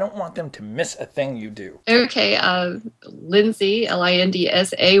you. I don't want them to miss a thing you do. Okay, Lindsay, Lindsay,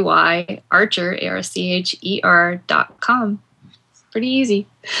 Archer, ARCHER.com. Pretty easy.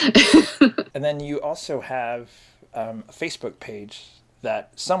 And then you also have a Facebook page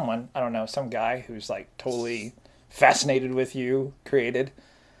that someone, I don't know, some guy who's like totally fascinated with you created,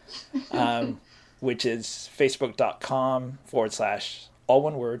 which is facebook.com/ all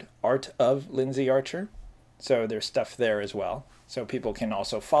one word, Art of Lindsay Archer. So there's stuff there as well. So people can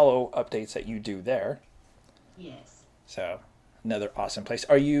also follow updates that you do there. Yes. So another awesome place.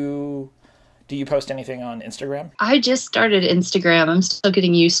 Do you post anything on Instagram? I just started Instagram. I'm still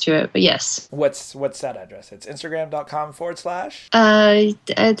getting used to it, but yes. What's that address? It's instagram.com/.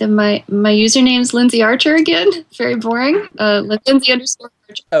 My username's Lindsay Archer again. Very boring. Lindsay_Archer.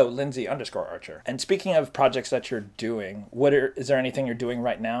 Oh, Lindsay_Archer. And speaking of projects that you're doing, is there anything you're doing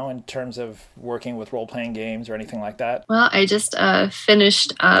right now in terms of working with role-playing games or anything like that? Well, I just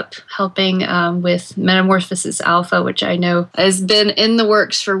finished up helping with Metamorphosis Alpha, which I know has been in the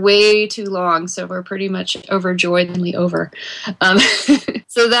works for way too long, so we're pretty much overjoyedly over.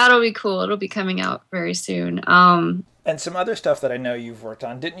 So that'll be cool. It'll be coming out very soon. And some other stuff that I know you've worked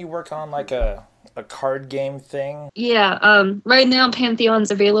on. Didn't you work on like a card game thing? Yeah, right now Pantheon's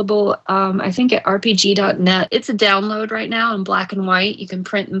available, I think at rpg.net. It's a download right now in black and white. You can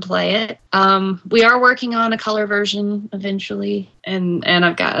print and play it. We are working on a color version eventually, and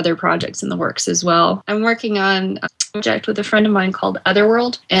I've got other projects in the works as well. I'm working on a project with a friend of mine called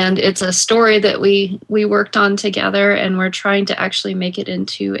Otherworld, and it's a story that we worked on together, and we're trying to actually make it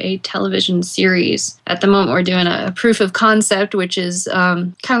into a television series. At the moment, we're doing a proof of concept, which is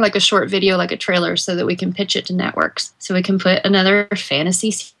kind of like a short video, like a trailer, so that we can pitch it to networks, so we can put another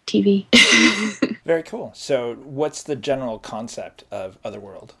fantasy TV. Very cool. So what's the general concept of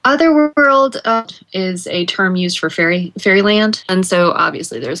Otherworld? Otherworld is a term used for fairyland, and so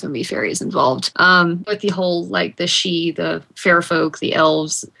obviously there's going to be fairies involved. With the whole, like, the fair folk, the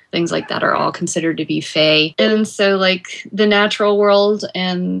elves, things like that are all considered to be fae. And so, like, the natural world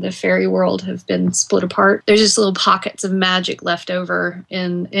and the fairy world have been split apart. There's just little pockets of magic left over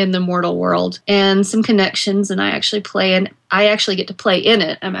in the mortal world, and some connections, and I actually get to play in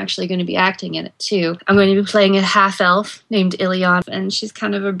it. I'm actually going to be acting in it too. I'm going to be playing a half-elf named Ilion, and she's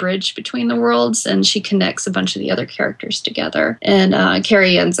kind of a bridge between the worlds, and she connects a bunch of the other characters together. And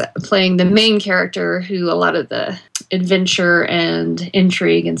Carrie ends up playing the main character, who a lot of the adventure and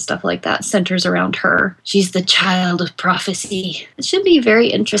intrigue and stuff like that centers around her. She's the child of prophecy. It should be very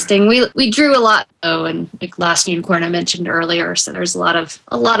interesting. We drew a lot, and like Last Unicorn I mentioned earlier, so there's a lot of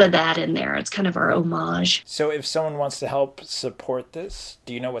that in there. It's kind of our homage. So if someone wants to help support this,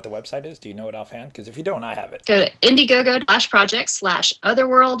 do you know what the website is? Do you know it offhand? Because if you don't, I have it. Go to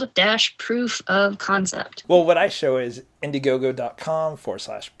Indiegogo.project/Otherworld-proof of concept. Well, what I show is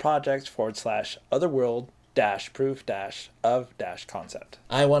Indiegogo.com/project/Otherworld-proof-of-concept.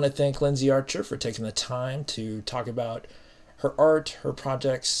 I want to thank Lindsay Archer for taking the time to talk about her art, her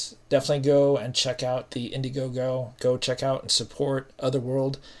projects. Definitely go and check out the Indiegogo. Go check out and support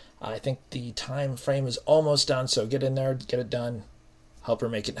Otherworld. I think the time frame is almost done, so get in there, get it done, help her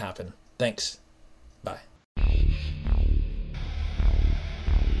make it happen. Thanks. Bye.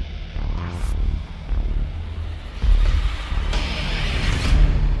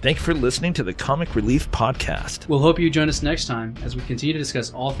 Thank you for listening to the Comic Relief Podcast. We'll hope you join us next time as we continue to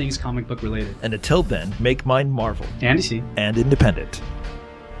discuss all things comic book related. And until then, make mind Marvel. And DC. And independent.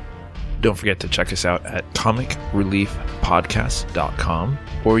 Don't forget to check us out at comicreliefpodcast.com,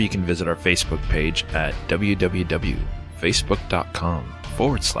 or you can visit our Facebook page at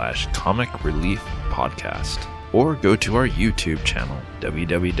www.facebook.com/Comic Relief Podcast, or go to our YouTube channel,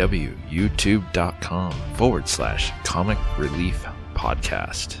 www.youtube.com/Comic Relief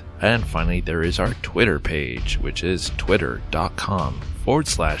Podcast. And finally, there is our Twitter page, which is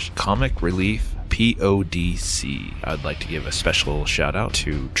twitter.com/Comic Relief PODC. I'd like to give a special shout out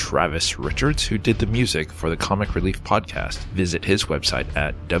to Travis Richards, who did the music for the Comic Relief Podcast. Visit his website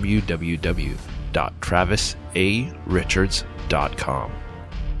at www.travisarichards.com.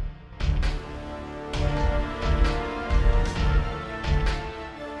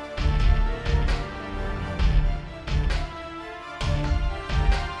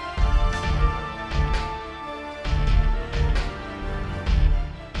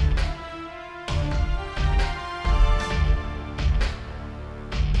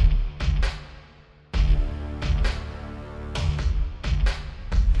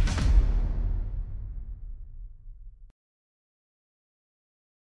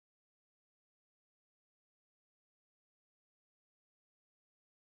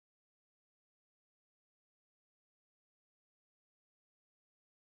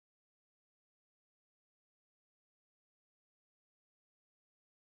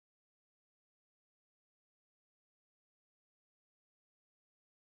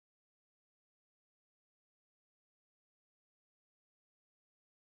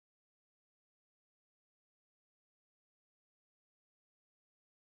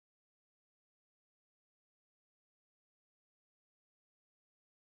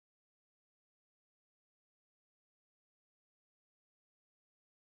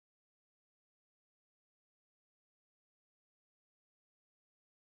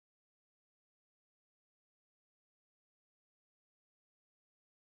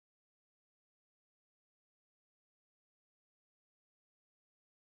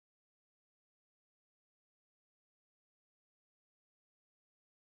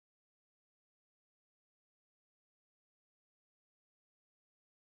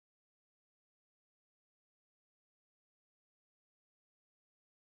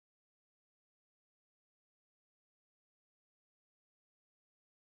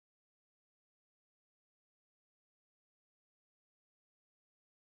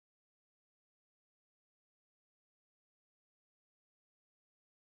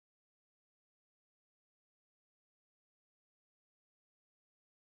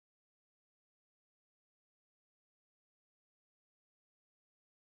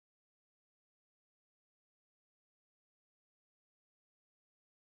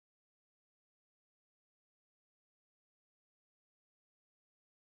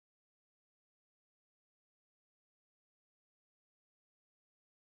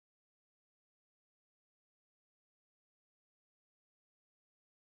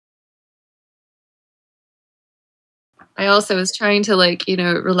 I also was trying to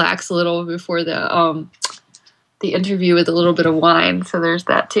relax a little before the interview with a little bit of wine. So there's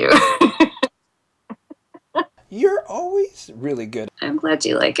that too. You're always really good. I'm glad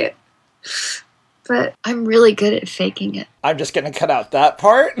you like it. But I'm really good at faking it. I'm just going to cut out that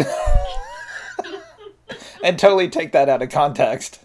part and totally take that out of context.